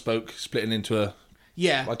one spoke splitting into a.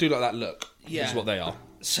 Yeah. I do like that look. Yeah. That's what they are.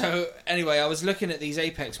 So anyway, I was looking at these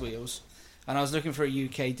Apex wheels, and I was looking for a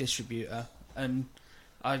UK distributor, and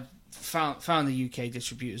I found the UK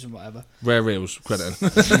distributors and whatever. Rare reels, credit.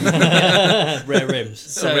 Rare rims.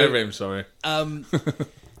 So Rare rims, sorry. and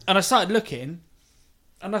I started looking,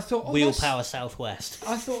 and I thought, oh, Wheel that's- Power Southwest.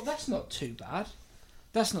 I thought that's not too bad.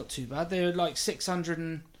 That's not too bad. They were like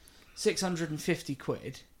 650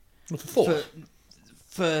 quid For 4.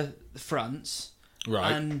 for the fronts,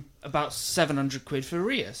 Right. and about 700 quid for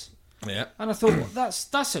rears. Yeah. And I thought, well,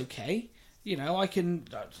 that's okay. You know, I can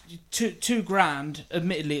two grand.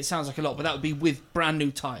 Admittedly, it sounds like a lot, but that would be with brand new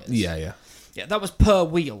tires. Yeah. Yeah, that was per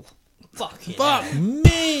wheel. Fuck it. Fuck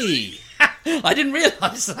me! I didn't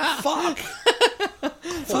realise that. Fuck! I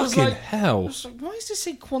was Fucking like, hell. why does this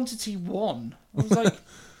say quantity 1? I was like,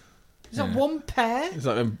 is that one pair? It's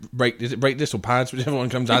like is it brake disc or pads? Whichever one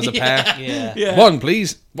comes as a pair. Yeah. Yeah. One,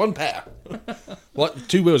 please. One pair. What?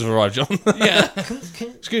 2 wheels have arrived, John. Yeah.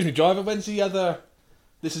 Excuse me, driver. When's the other?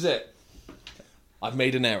 This is it. I've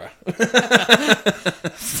made an error.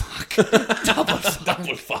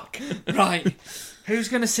 Double fuck. Right. Who's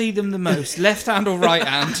going to see them the most? Left hand or right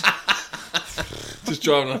hand? Just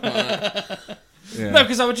driving like that. Yeah. No,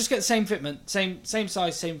 because I would just get the same fitment. Same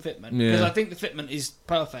size, same fitment. Because Yeah. I think the fitment is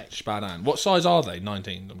perfect. Spadan. What size are they?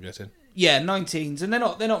 19, I'm guessing. Yeah, 19s. And they're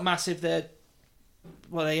not massive. They're,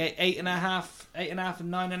 well, they 8.5 and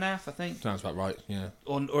 9.5, I think. Sounds about right, yeah.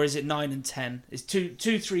 Or is it 9 and 10? It's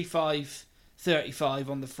 235 35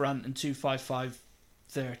 on the front and 255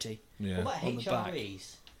 30. Yeah. What about On the back.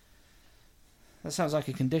 HREs? That sounds like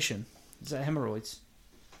a condition. Is that hemorrhoids?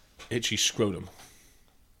 Itchy scrotum.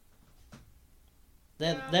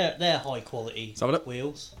 They're high quality Let's have a look.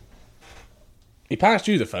 wheels. He passed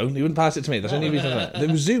you the phone. He wouldn't pass it to me. That's the only reason for that.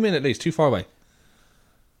 Then zoom in at least. Too far away.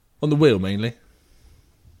 On the wheel, mainly.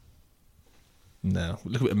 No.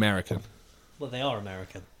 Look a bit American. Well, they are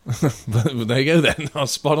American. But there you go then. I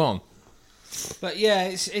was spot on. But yeah,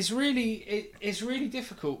 it's really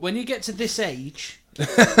difficult when you get to this age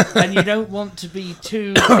and you don't want to be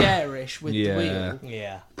too garish with Yeah. the wheel,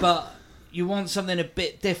 Yeah. but you want something a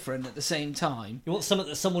bit different at the same time. You want something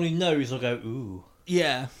that someone who knows will go, ooh.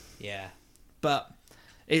 Yeah, Yeah. but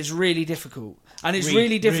it's really difficult, and it's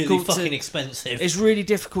really difficult Really fucking to expensive. it's really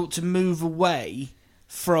difficult to move away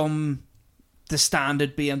from the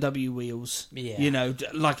standard BMW wheels. Yeah. You know,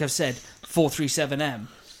 like I've said, 437M.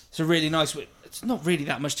 It's a really nice. It's not really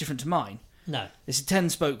that much different to mine. No. It's a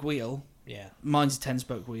 10-spoke wheel. Yeah. Mine's a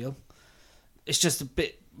 10-spoke wheel. It's just a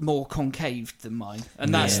bit more concave than mine,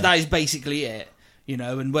 and that is basically it. You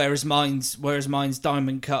know, and whereas mine's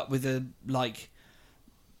diamond cut with a like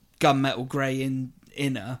gunmetal grey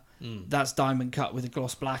inner, that's diamond cut with a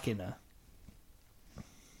gloss black inner.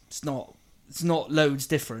 It's not loads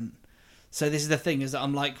different. So this is the thing, is that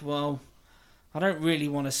I'm like, well, I don't really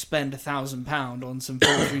want to spend £1,000 on some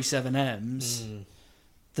 437Ms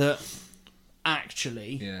that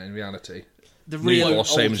actually Yeah, in reality. the New real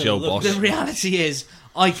boss, same as the old boss. the reality is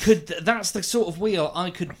that's the sort of wheel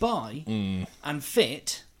I could buy and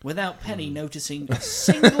fit without Penny noticing a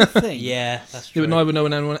single thing. Yeah, that's Yeah, true. but neither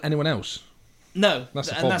know anyone else. No, That's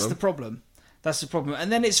the and that's problem. the problem. That's the problem. And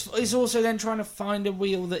then it's also then trying to find a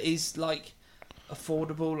wheel that is like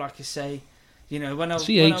affordable, like I say. You know, when I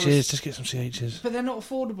CHs, was, just get some CHs. but they're not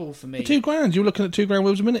affordable for me. £2,000. You were looking at £2,000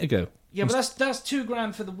 wheels a minute ago. Yeah, but that's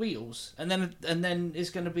 £2,000 for the wheels, and then it's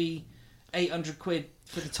going to be £800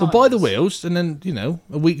 for the tyres. Well, buy the wheels, and then, you know,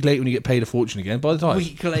 a week later when you get paid a fortune again, buy the A tyres.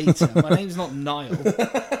 week later, my name's not Niall.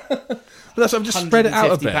 But that's, I've just spread it out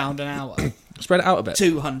a bit. £150 an hour, Spread it out a bit.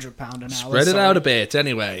 £200 an hour. Spread it out a bit,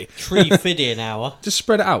 anyway. $350 an hour. Just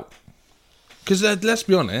spread it out. Because let's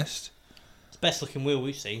be honest, It's the best looking wheel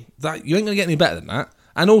we've seen. that you ain't going to get any better than that.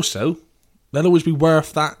 And also, they'll always be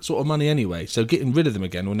worth that sort of money anyway. So getting rid of them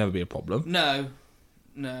again will never be a problem. No.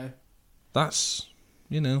 That's,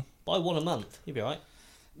 you know. Buy one a month. You'll be alright.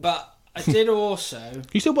 But I did also.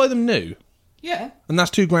 You still buy them new? Yeah. And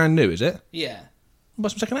that's $2,000 new, is it? Yeah. Buy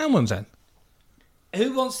some second-hand ones then.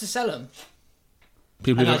 Who wants to sell them?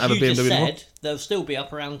 People who And don't have as a you BMW just anymore. said, they'll still be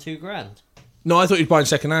up around $2,000. No, I thought you were buying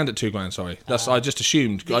second-hand at $2,000, sorry. That's I just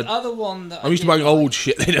assumed. The other one that I'm used to buying old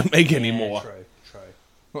shit they don't make anymore. True.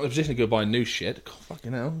 Not in a position to go buy new shit. God,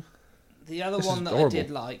 fucking hell. The other This one is that horrible. I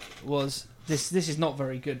did like was this is not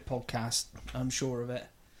very good podcast, I'm sure of it.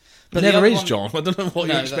 But the never other is, one- John. I don't know what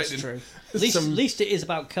No, you're that's expecting. true. At least it is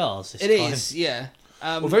about cars this It time. is, yeah.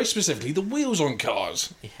 Well, very specifically, the wheels on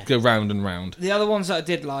cars Yeah. go round and round. The other ones that I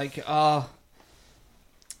did like are.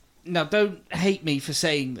 Now, don't hate me for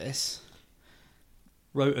saying this.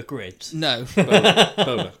 Rotor grids. No,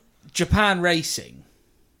 Bowler. Japan Racing,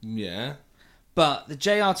 Yeah. but the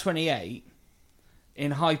JR28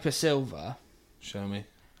 in Hyper Silver. Show me.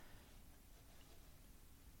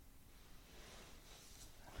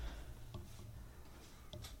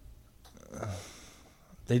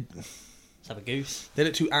 They Let's have a goose.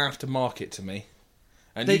 look too aftermarket to me.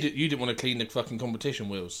 And They- you didn't want to clean the fucking competition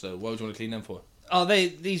wheels, so why would you want to clean them for? Oh,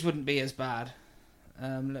 these wouldn't be as bad.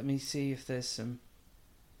 Let me see if there's some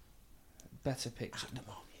better pictures.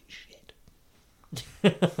 Shit.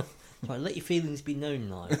 Right, let your feelings be known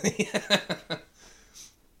now.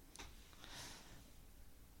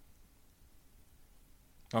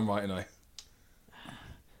 I'm right, and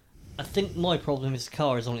I think my problem is the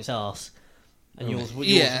car is on its arse. And Oh. yours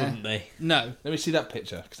Yeah. wouldn't be. No, Let me see that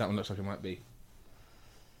picture, because that one looks like it might be.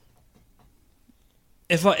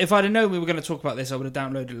 if I'd have known we were going to talk about this, I would have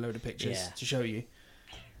downloaded a load of pictures Yeah. to show you.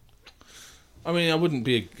 I mean, I wouldn't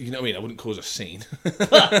be, you know what I mean? I wouldn't cause a scene.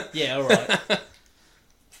 Yeah, alright.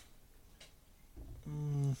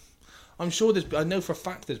 I'm sure I know for a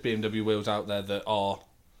fact there's BMW wheels out there that are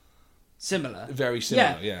similar. Very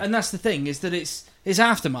similar, yeah. And that's the thing, is that it's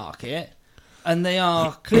aftermarket, and they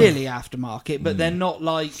are clearly aftermarket, but they're not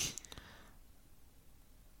like,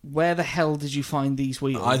 where the hell did you find these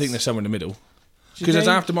wheels? I think they're somewhere in the middle. Do you Because there's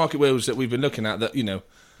think? aftermarket wheels that we've been looking at that,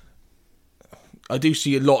 I do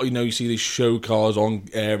see a lot, you see these show cars on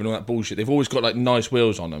air and all that bullshit. They've always got, like, nice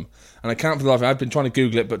wheels on them. And I can't for the life of me, I've been trying to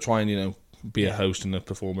Google it, but try and, be a host and a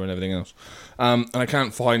performer and everything else. And I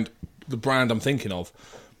can't find the brand I'm thinking of.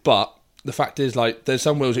 But the fact is, like, there's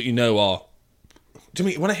some wheels that are... To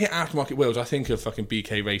me, when I hit aftermarket wheels, I think of fucking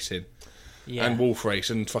BK Racing. Yeah. And Wolf Race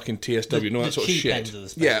and fucking TSW and all that the sort of cheap shit. end of the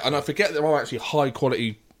spectrum. Yeah, and I forget there are actually high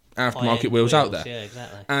quality aftermarket High-end wheels out there. Yeah,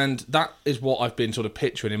 exactly. And that is what I've been sort of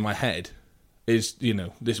picturing in my head. Is,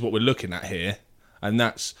 this is what we're looking at here. And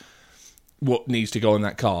that's what needs to go on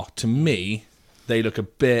that car. To me, they look a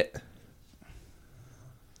bit...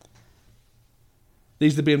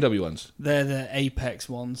 These are the BMW ones. They're the Apex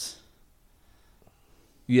ones.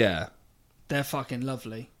 Yeah. They're fucking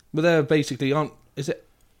lovely. But they're basically... Is it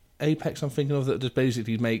Apex I'm thinking of that just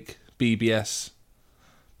basically make BBS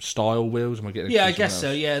style wheels? Am I getting Yeah, I confused guess with so.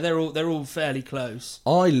 someone Yeah, they're all fairly close.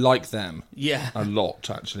 else? I like them Yeah, a lot,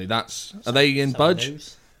 actually. Are they in budge?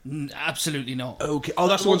 News. absolutely not. Okay. Oh,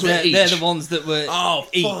 that's the ones with each. They're the ones that were Oh,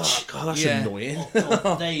 each. fuck. Oh, that's Yeah. annoying.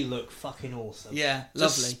 God, they look fucking awesome. Yeah,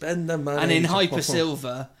 Just lovely. spend the money. And in to Hyper pop on.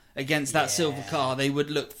 Silver against that Yeah. silver car, they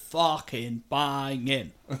would look fucking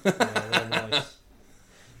banging. Yeah, they're nice.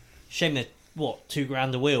 Shame they're,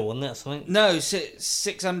 $2,000 a wheel, wasn't that something? No,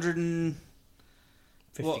 600 and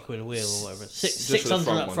 50 What? quid a wheel or whatever. for the 600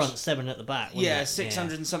 front up ones. front, 7 at the back. wasn't yeah, it?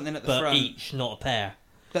 600 and something at the But front. each, not a pair.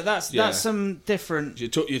 But that's Yeah. some different. You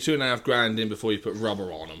took your $2,500 in before you put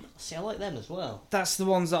rubber on them. See, I like them as well. That's the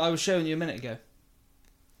ones that I was showing you a minute ago.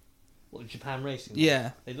 What, Japan Racing?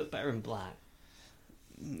 Yeah, They look better in black.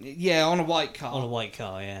 yeah, on a white car. On a white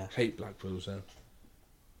car, yeah. Hate black wheels though.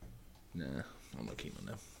 Nah, I'm not keen on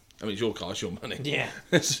them. I mean, it's your car, it's your money. Yeah.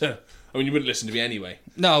 So, you wouldn't listen to me anyway.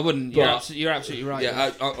 No, I wouldn't. You're, But- you're absolutely right.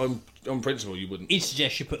 Yeah, on principle, you wouldn't. He'd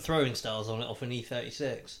suggest you put throwing stars on it off an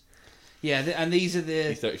E36. Yeah, and these are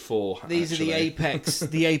the E34. these are the actually. Apex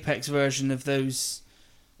the Apex version of those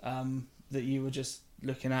that you were just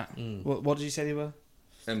looking at. Mm. What did you say they were?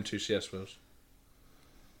 M2CS wheels.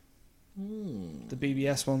 The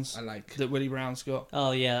BBS ones I like. that Willie Brown's got.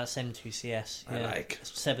 Oh, yeah, that's M2CS. I Yeah. like.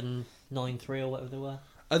 793 or whatever they were.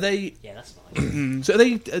 Are they? Yeah, that's nice. So are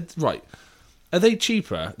they right? Are they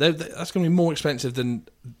cheaper? That's going to be more expensive than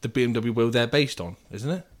the BMW wheel they're based on, isn't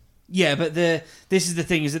it? Yeah, but this is the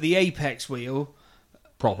thing, is that the Apex wheel,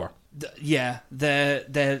 Proper.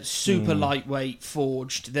 they're super lightweight,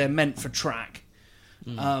 forged. They're meant for track.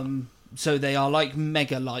 So they are like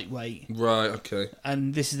mega lightweight. Right. Okay.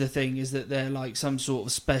 And this is the thing, is that they're like some sort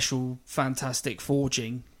of special, fantastic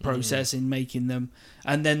forging process in making them.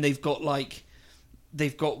 And then they've got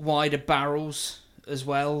wider barrels as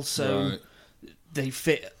well, so Right. they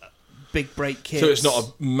fit big brake kits. So it's not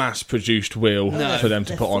a mass-produced wheel No. for them to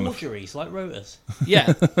They're put on. forgeries, like rotors.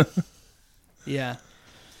 Yeah. Yeah.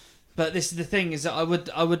 But this is the thing, is that I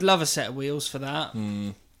would love a set of wheels for that.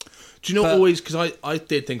 Do you know But- always? Because I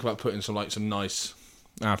did think about putting some nice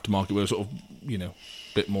aftermarket wheels, sort of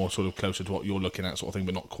bit more sort of closer to what you're looking at, sort of thing,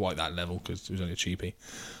 but not quite that level because it was only a cheapie.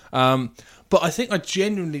 But I think I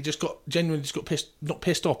genuinely just got not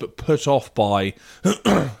pissed off, but put off by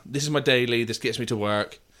this is my daily. This gets me to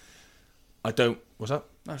work. I don't. What's that?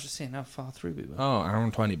 I was just seeing how far through we were. Oh, hour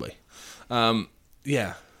and 20 boy.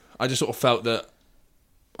 Yeah, I just sort of felt that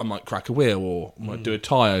I might crack a wheel or might do a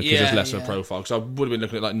tyre because Yeah, there's less of a yeah. profile. Because I would have been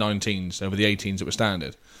looking at like 19s over the 18s that were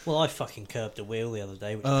standard. Well, I fucking curbed a wheel the other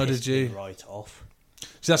day, which Oh, pissed did you? me right off.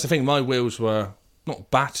 So that's the thing. My wheels were not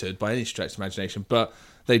battered by any stretch of imagination, but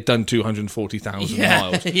they'd done 240,000 Yeah,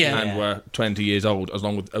 miles yeah. and were 20 years old,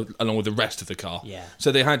 along with the rest of the car. Yeah.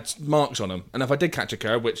 So they had marks on them, and if I did catch a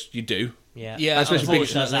curb, which you do, Yeah, Yeah, especially big,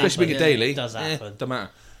 unfortunately, especially big happen. a daily, It does happen. doesn't matter.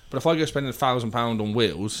 But if I go spending £1,000 on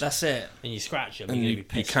wheels, That's it. And you scratch them, and you're you going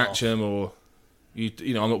to be pissed catch off. them, or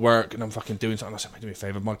I'm at work and I'm fucking doing something. I said, "Mate, do me a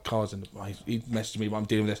favour, my car's in." He messaged me, "But I'm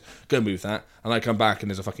dealing with this. Go move that." And I come back and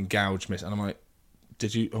there's a fucking gouge miss, and I'm like,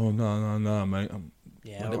 "Did you? Oh no, mate."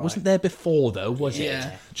 Yeah, Well, all it right. wasn't there before though, was it?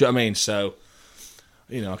 Yeah. Do you know what I mean? So,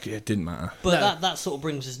 it didn't matter. But No. that sort of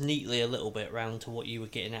brings us neatly a little bit round to what you were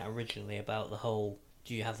getting at originally about the whole,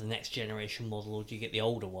 do you have the next generation model or do you get the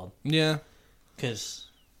older one? Yeah. Because,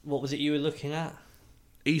 what was it you were looking at?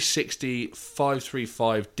 E60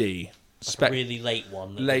 535D. Like Spec, a really late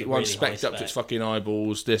one. that late was one, really high spec'd up to spec. its fucking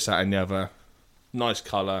eyeballs, this, that and the other. Nice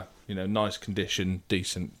colour, nice condition,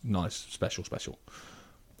 decent, nice, special.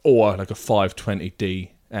 Or like a 520D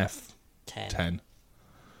F10. 10.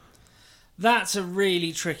 That's a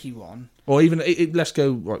really tricky one. Or even let's go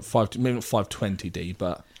like maybe not 520D,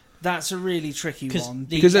 but That's a really tricky one.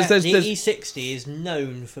 Because there's the E60 is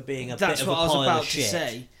known for being a That's bit of a what I was pile about of to shit.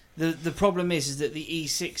 say. The problem is that the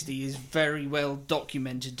E60 is very well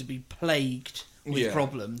documented to be plagued with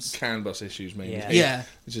problems. CAN bus issues, maybe. Yeah.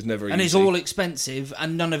 Which is never And easy. it's all expensive,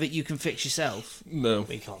 and none of it you can fix yourself. No.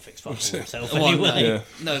 We can't fix fucking yourself Well, anyway. Yeah.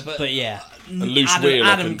 No, But yeah, A loose wheel I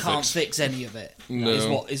Adam couldn't can't fix. fix any of it.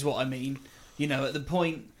 No. Is what I mean. You know, at the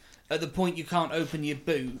point you can't open your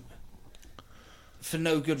boot for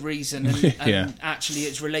no good reason, and Yeah. actually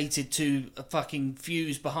it's related to a fucking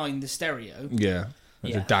fuse behind the stereo. Yeah.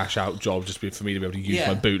 It's Yeah. a dash out job just for me to be able to use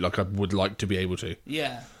my boot like I would like to be able to.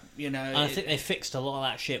 Yeah, you know. and I think they fixed a lot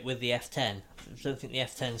of that shit with the F10. I don't think the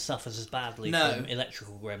F10 suffers as badly No. from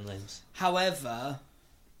electrical gremlins. However,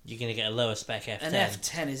 You're going to get a lower spec F10. an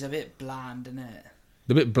F10 is a bit bland, isn't it?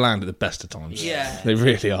 They're a bit bland at the best of times. Yeah. They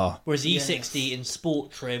really are. Whereas Yeah. E60 in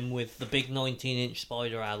sport trim with the big 19-inch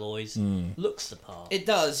Spider alloys looks the part. It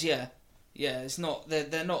does, yeah. Yeah, it's not.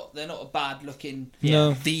 They're not a bad looking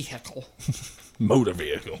No. vehicle. Motor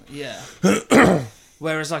vehicle. Yeah.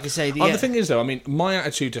 Whereas, like I say, The thing is, though, I mean, my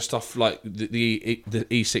attitude to stuff like the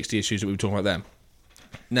E60 issues that we were talking about them.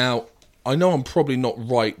 Now, I know I'm probably not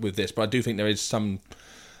right with this, but I do think there is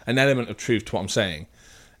an element of truth to what I'm saying.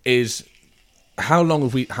 Is how long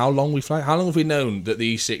have we known that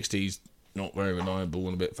the E60's not very reliable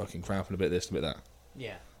and a bit fucking crap and a bit this and a bit that?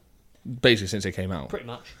 Yeah, Basically, since they came out. pretty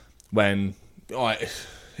much. When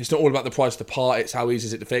it's not all about the price of the part, it's how easy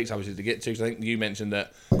is it to fix, how easy is it to get to. 'Cause I think you mentioned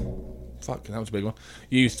that. Fuck, that was a big one.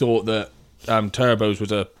 You thought that turbos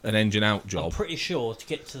was an engine out I'm job. pretty sure to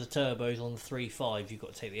get to the turbos on the 3.5, you've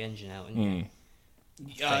got to take the engine out. And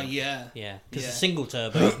yeah. yeah, because Yeah. the single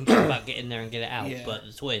turbo, you can just about get in there and get it out. Yeah. But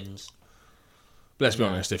the twins, But let's be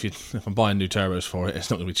honest, if I'm buying new turbos for it,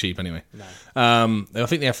 it's not going to be cheap anyway. no. I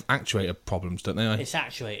think they have actuator problems, don't they? It's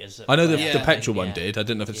actuators. That I know the play out, petrol yeah. one did. I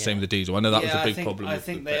didn't know if it's the same with the diesel. I know that was a big problem. I with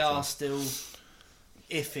think the they petrol. are still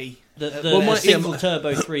iffy. The single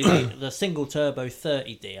turbo 3 litre, the single turbo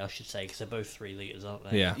 30D, I should say, because they're both 3 litres, aren't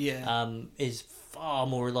they? Yeah. Yeah. Is far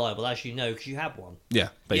more reliable, as you know, because you have one. Yeah,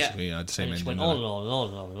 basically, yeah, the same And it just engine. went on and on and on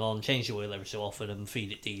and on and on. Change the oil every so often and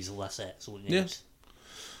feed it diesel. That's it. That's all it needs.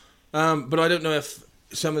 But I don't know if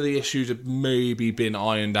some of the issues have maybe been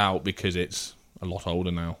ironed out because it's a lot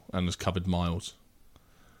older now and has covered miles.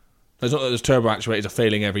 It's not that those turbo actuators are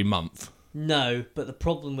failing every month. No, but the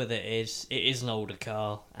problem with it is an older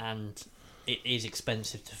car and it is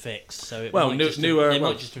expensive to fix. So it might newer, they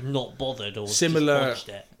might just have not bothered or similar just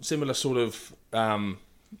botched it. similar sort of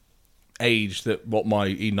age that what my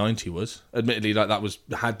E90 was. Admittedly, like that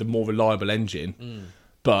had the more reliable engine,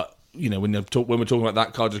 but you know when we're talking about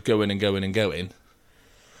that car just going and going and going,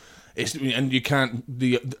 and you can't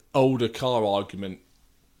the older car argument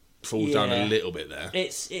falls down a Yeah. little bit there.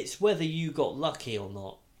 It's whether you got lucky or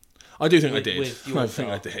not. I do think I with- did. with your I think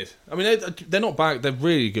car. I did. I mean, they're not bad. They're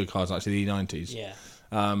really good cars, actually. The E90s. Yeah,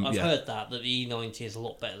 I've I've heard that the E90 is a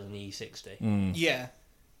lot better than the E60 Yeah.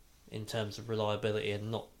 in terms of reliability and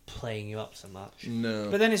not playing you up so much. No.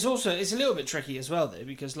 But then it's a little bit tricky as well though,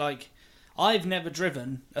 because like I've never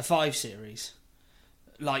driven a 5 Series,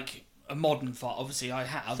 like a modern 5. Obviously, I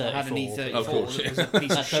have. I had an 34, E34 of course, that was a piece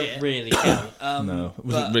of That shit. don't really count. no, it wasn't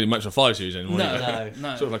but- really much of a 5 Series anymore. No, either.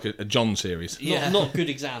 No. no, Sort of like a John series. Yeah. Not a good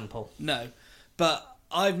example. no. But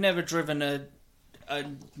I've never driven a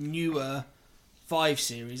newer 5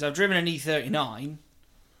 Series. I've driven an E39.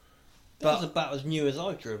 That was about as new as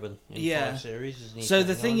I've driven in Yeah. 5 Series. As an So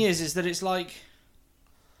the E39. thing is that it's like,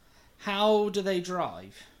 how do they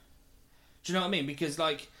drive? Do you know what I mean? Because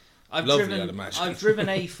like I've Lovely, I'd imagine. driven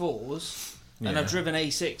A4s and Yeah. I've driven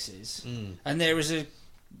A6s, Mm. and there is a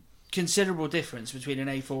considerable difference between an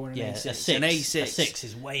A4 and an Yeah, A6. An a A6 6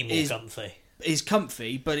 is way more is- comfy. is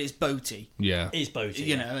comfy, but it's boaty. Yeah. It's boaty. You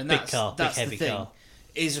yeah. know, and big that's car, that's big heavy the thing. car.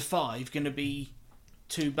 Is a 5 going to be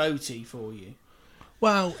too boaty for you?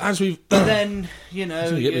 Well, as we've But then you know,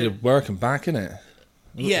 so you get me to work and back, innit?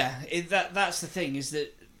 yeah, that's the thing, is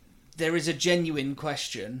that there is a genuine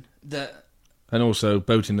question that And also,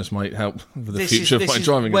 boatiness might help with the this future is, of my this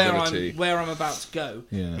driving is where ability. where I'm about to go.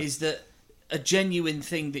 Yeah. Is that a genuine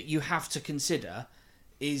thing that you have to consider?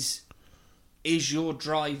 Is your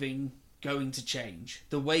driving going to change?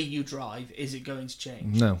 The way you drive, is it going to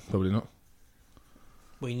change? No, probably not.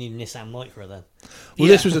 Well, you need a Nissan Micra then. Well, Yeah.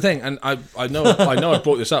 this was the thing, and I know I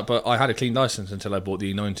brought this up, but I had a clean license until I bought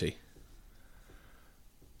the E90.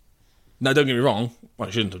 No, don't get me wrong. Well,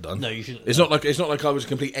 I shouldn't have done. No, you shouldn't. It's not like I was a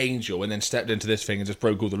complete angel and then stepped into this thing and just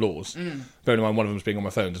broke all the laws. Bearing in mind, one of them was being on my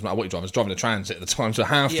phone. Doesn't matter what you drive. I was driving a Transit at the time, so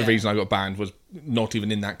half the Yeah. reason I got banned was not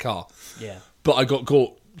even in that car. Yeah. But I got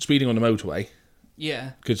caught speeding on the motorway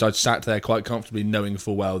Yeah. because I'd sat there quite comfortably, knowing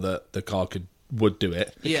full well that the car would do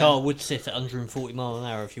it. The Yeah. car would sit at 140 mile an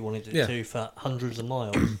hour if you wanted it Yeah. to for hundreds of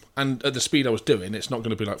miles. And at the speed I was doing, it's not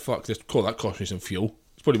going to be like, fuck this. Cool, that cost me some fuel.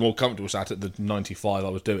 It's probably more comfortable sat at the 95 I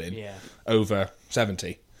was doing Yeah. over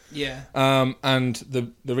 70. Yeah. And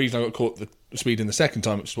the reason I got caught the speeding the second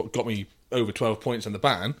time, which is what got me over 12 points on the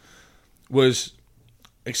ban, was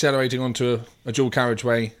accelerating onto a dual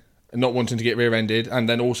carriageway and not wanting to get rear-ended, and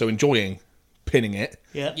then also enjoying pinning it,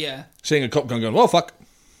 Yeah. Yeah. seeing a cop gun going, well, fuck,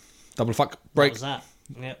 double fuck, What brake, was that?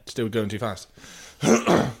 Yep. still going too fast.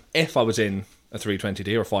 If I was in a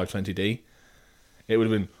 320D or a 520D, it would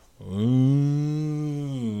have been...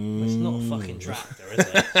 It's not a fucking tractor, is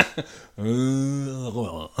it?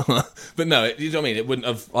 But no, you know what I mean. It wouldn't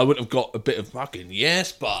have. I wouldn't have got a bit of fucking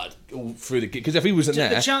yes, bud, all through the because if he wasn't there,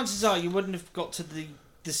 The chances are you wouldn't have got to the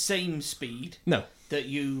same speed no, that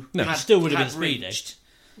you No. had, Still would have had been speeding. reached.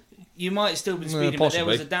 You might have still been speeding, but there possibly.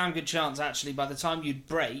 was a damn good chance actually by the time you'd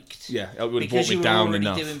braked, yeah, it would have because brought you me were down already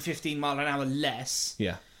enough. doing 15 mile an hour less.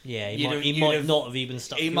 Yeah, Yeah, You'd he might, have- he you'd might have- not have even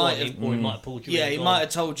stuck he you might on, have- or he might have pulled you Yeah, in he and might gone, have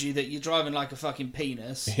told you that you're driving like a fucking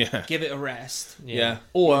penis. Yeah. Give it a rest. yeah,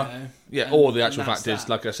 or You know, yeah, and- or the and actual that's fact is, that.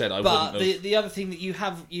 like I said, I But wouldn't have the other thing that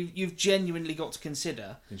you've genuinely got to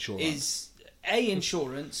consider insurance. is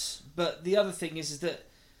insurance, but the other thing is that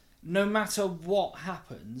no matter what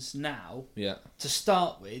happens now, Yeah, to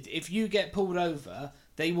start with, if you get pulled over,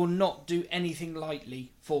 they will not do anything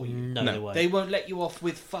lightly for you. No, No. they won't. They won't let you off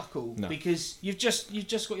with fuck all No. because you've just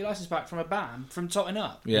got your license back from a ban from totting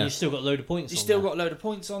up. yeah, You've still got a load of points. You on still there. got a load of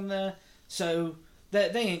points on there, so they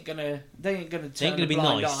ain't gonna turn gonna a be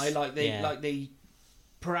blind nice. eye like Yeah. they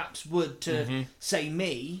perhaps would to say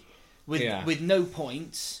me with Yeah. with no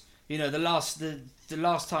points. You know, the last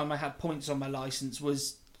time I had points on my license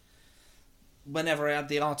was whenever I had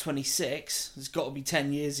the R26. It's got to be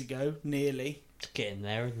 10 years ago, nearly. It's getting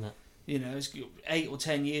there, isn't it? You know, it's 8 or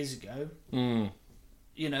 10 years ago. mm.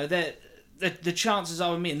 You know, the chances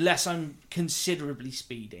are with me, unless I'm considerably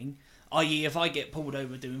speeding, i.e. if I get pulled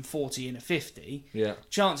over doing 40 in a 50, yeah,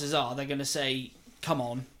 chances are they're going to say, come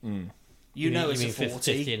on, mm. you know mean- it's you a mean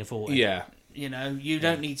 40. 50 and a 40. yeah, You know, you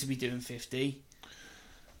don't need to be doing 50.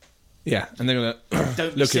 yeah, and they're gonna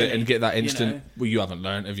Don't be look at silly, it and get that you instant. know. Well, you haven't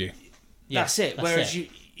learned, have you? Yeah, That's it. that's Whereas it.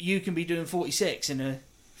 you can be doing 46 in a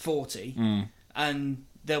 40 and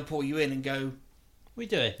they'll pull you in and go, We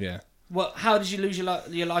do it. Yeah, well, how did you lose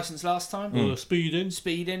your license last time? Well, speeding.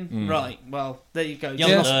 Speeding? Right, well, there you go.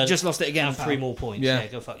 Yeah, Just lost it again. And pal. 3 more points. Yeah. Yeah,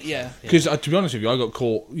 go fuck Yeah. yourself. because to be honest with you, I got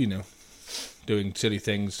caught, doing silly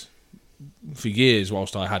things for years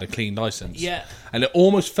whilst I had a clean license. Yeah. And it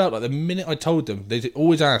almost felt like the minute I told them, they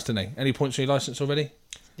always asked, didn't they? Any points on your license already?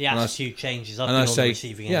 The attitude changes. I've And been I on say, the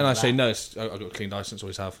receiving end yeah, and I of say, that. no, I've got a clean license,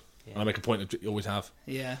 always have. Yeah. And I make a point of always have.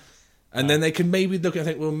 Yeah. And then they can maybe look and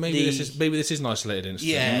think, well, maybe The- this is an isolated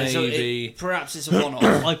incident. Yeah. So Maybe. perhaps it's a one-off.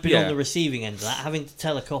 I've been Yeah. on the receiving end of that, having to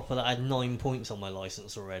tell a copper that I had 9 points on my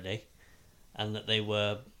licence already, and that they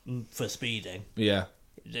were for speeding. Yeah.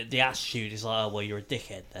 The attitude is like, oh well, you're a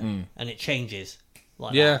dickhead then, and it changes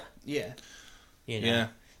like Yeah. that. Yeah. You know? Yeah.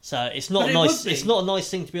 So it's not But a it nice. would be. It's not a nice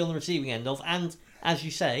thing to be on the receiving end of, and as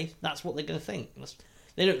you say, that's what they're going to think.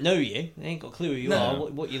 They don't know you. They ain't got a clue who you No. are,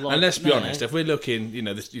 what you like. And let's be No. honest, if we're looking,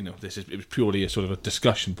 this is it was purely a sort of a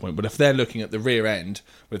discussion point. But if they're looking at the rear end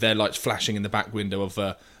with their lights flashing in the back window of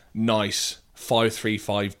a nice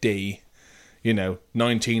 535D,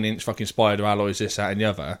 19-inch fucking Spider alloys, this, that, and the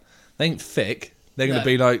other, they ain't thick. They're going to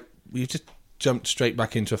No. be like, you just jumped straight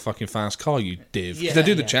back into a fucking fast car, you div. 'Cause Yeah, they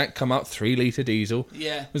do the yeah. check, come up 3-litre diesel.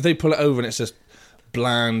 Yeah. Because they pull it over and it's just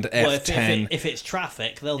bland Well, F10. if it's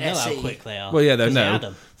traffic, they'll know how SE. quick they are. Well, yeah, they'll 'cause they know. had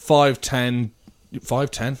 'em. 510,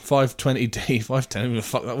 520D, 510, the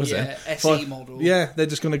fuck that was Yeah, it? SE model. Yeah, they're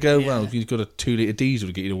just going to go, Yeah. well, you've got a 2-litre diesel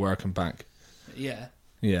to get you to work and back. Yeah.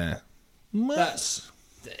 Yeah. That's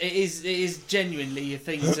it is genuinely a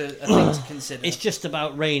thing to consider. It's just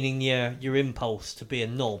about reining your impulse to be a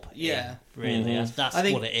knob. Yeah. Really. That's I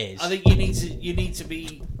think, what it is. I think you need to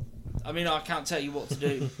be. I mean, I can't tell you what to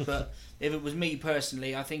do, but if it was me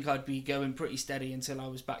personally, I think I'd be going pretty steady until I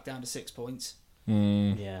was back down to 6 points.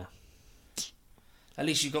 Yeah. At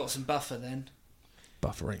least you got some buffer then,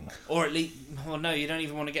 Buffering. or at least, well, no, you don't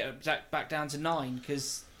even want to get back down to 9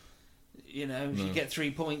 because, if you get 3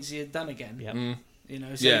 points, you're done again. Yep.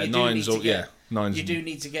 So Yeah, you do nine's need to all, get, yeah. Nine's, You do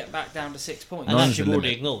need to get back down to 6 points. And Nine's as you've the already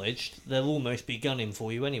limit. acknowledged, they'll almost be gunning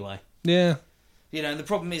for you anyway. Yeah. You know, and the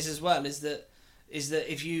problem is as well is that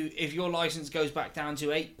if your license goes back down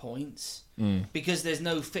to 8 points, because there's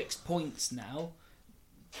no fixed points now,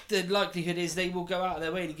 the likelihood is they will go out of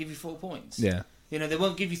their way to give you 4 points. Yeah. You know, they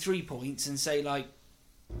won't give you 3 points and say like,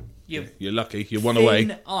 You're lucky. You're one thin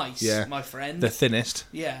away. ice, Yeah. my friend. The thinnest.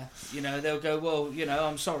 Yeah, you know, they'll go, well, you know,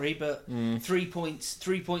 I'm sorry, but 3 points.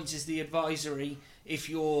 3 points is the advisory if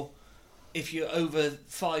you're over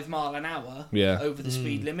 5 mile an hour over the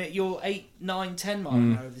speed limit. You're 8, 9, 10 mile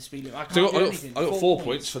an hour over the speed limit. I can't do anything. I got 4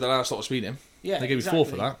 points for the last lot of speeding. Yeah, they gave me 4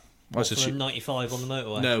 for that. What, for the 95 on the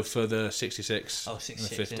motorway? No, for the 66. Oh,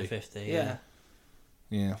 66 and 50. Yeah.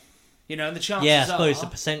 Yeah. You know, and the chances Yeah, I suppose are,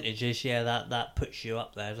 the percentages, that puts you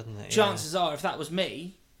up there, doesn't it? chances are, if that was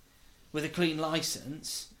me with a clean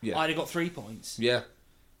licence, Yeah. I'd have got 3 points. Yeah.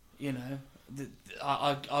 You know,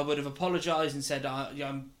 I would have apologised and said,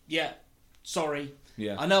 sorry.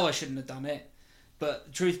 Yeah. I know I shouldn't have done it,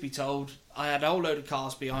 but truth be told, I had a whole load of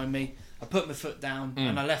cars behind me. I put my foot down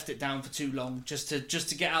and I left it down for too long just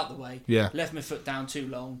to get out the way. Yeah. Left my foot down too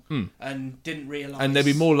long and didn't realise. And they'd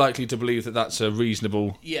be more likely to believe that that's a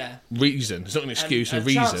reasonable reason. It's not an excuse, and a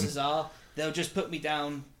reason. Chances are they'll just put me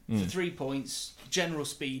down for 3 points, general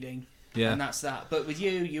speeding, and that's that. But with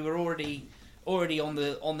you were already on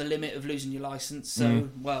the limit of losing your licence, so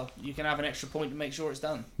well, you can have an extra point to make sure it's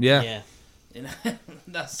done. Yeah. You know,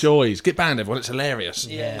 that's Joys. Get banned, everyone. It's hilarious.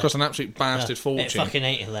 Yeah. Costs an absolute bastard It fortune. fucking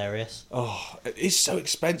ain't hilarious. Oh, it's so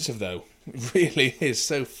expensive, though. It really is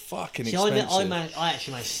so fucking See, expensive. I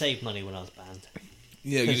actually managed to save money when I was banned.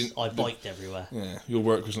 Yeah, you Because didn't. I biked everywhere. Yeah, your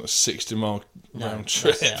work wasn't a 60-mile No, round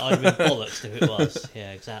trip. that's it. I'd have been bollocks if it was.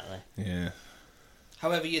 Yeah, exactly. Yeah.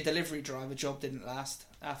 However, your delivery driver job didn't last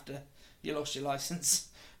after you lost your licence.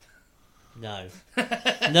 No.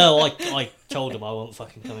 No, I told him I wasn't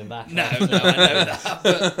fucking coming back. No, I know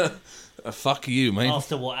that. But Fuck you, mate.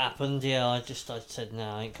 After what happened, I said, no,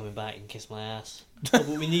 I ain't coming back. You can kiss my ass. Oh, but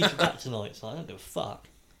we need you back tonight. It's like, I don't give a fuck.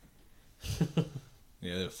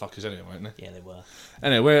 Yeah, they were fuckers anyway, weren't they? Yeah, they were.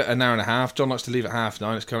 Anyway, we're an hour and a half. John likes to leave at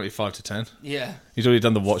 9:30. It's currently 5 to 10. yeah, He's already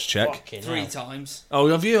done the watch check. Fucking 3 hell. times. Oh,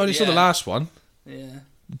 have you? I only saw the Yeah. last one. Yeah,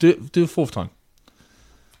 Do a 4th time.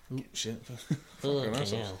 Shit. Fucking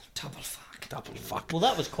assholes. hell. double fuck. Double fuck. Well,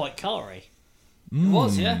 that was quite carry. It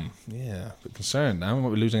was, yeah. Yeah, a bit concerned now. We might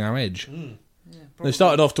be losing our edge. Yeah, They probably.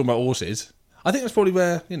 started off talking about horses. I think that's probably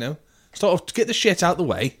where, start off to get the shit out the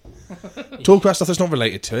way. Talk about stuff that's not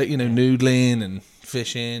related to it. Noodling and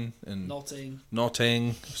fishing and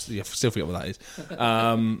knotting. Yeah, still forget what that is.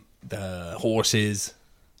 The horses.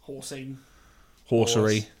 Horsing.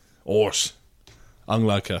 Horsery. Horse. Hung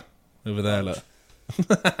like a. Over there, look.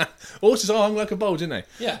 Horses are hung like a bulge, isn't they?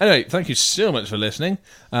 Yeah. Anyway, thank you so much for listening.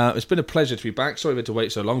 It's been a pleasure to be back. Sorry we had to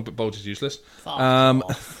wait so long, but bulge is useless. Fuck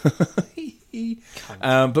off.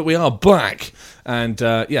 But we are back. And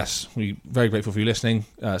yes, we're very grateful for you listening.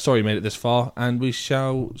 Sorry you made it this far. And we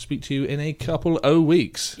shall speak to you in a couple of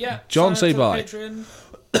weeks. Yeah. John, say sign up bye. to the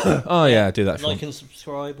Patreon. Oh, yeah, do that if you Like want. and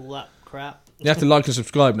subscribe, all that crap. You have to like and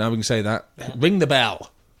subscribe now. We can say that. Yeah. Ring the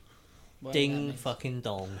bell. Well, Ding that fucking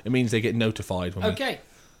dong. It means they get notified when means- Okay. we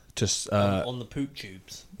just On the poop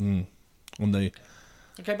tubes. on the.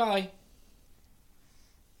 Okay, bye.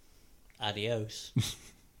 Adios,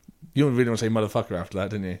 You don't really want to say motherfucker after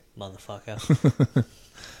that, didn't you? motherfucker.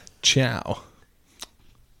 Ciao.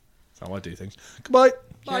 That's how I do things. Goodbye.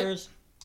 Bye. Cheers.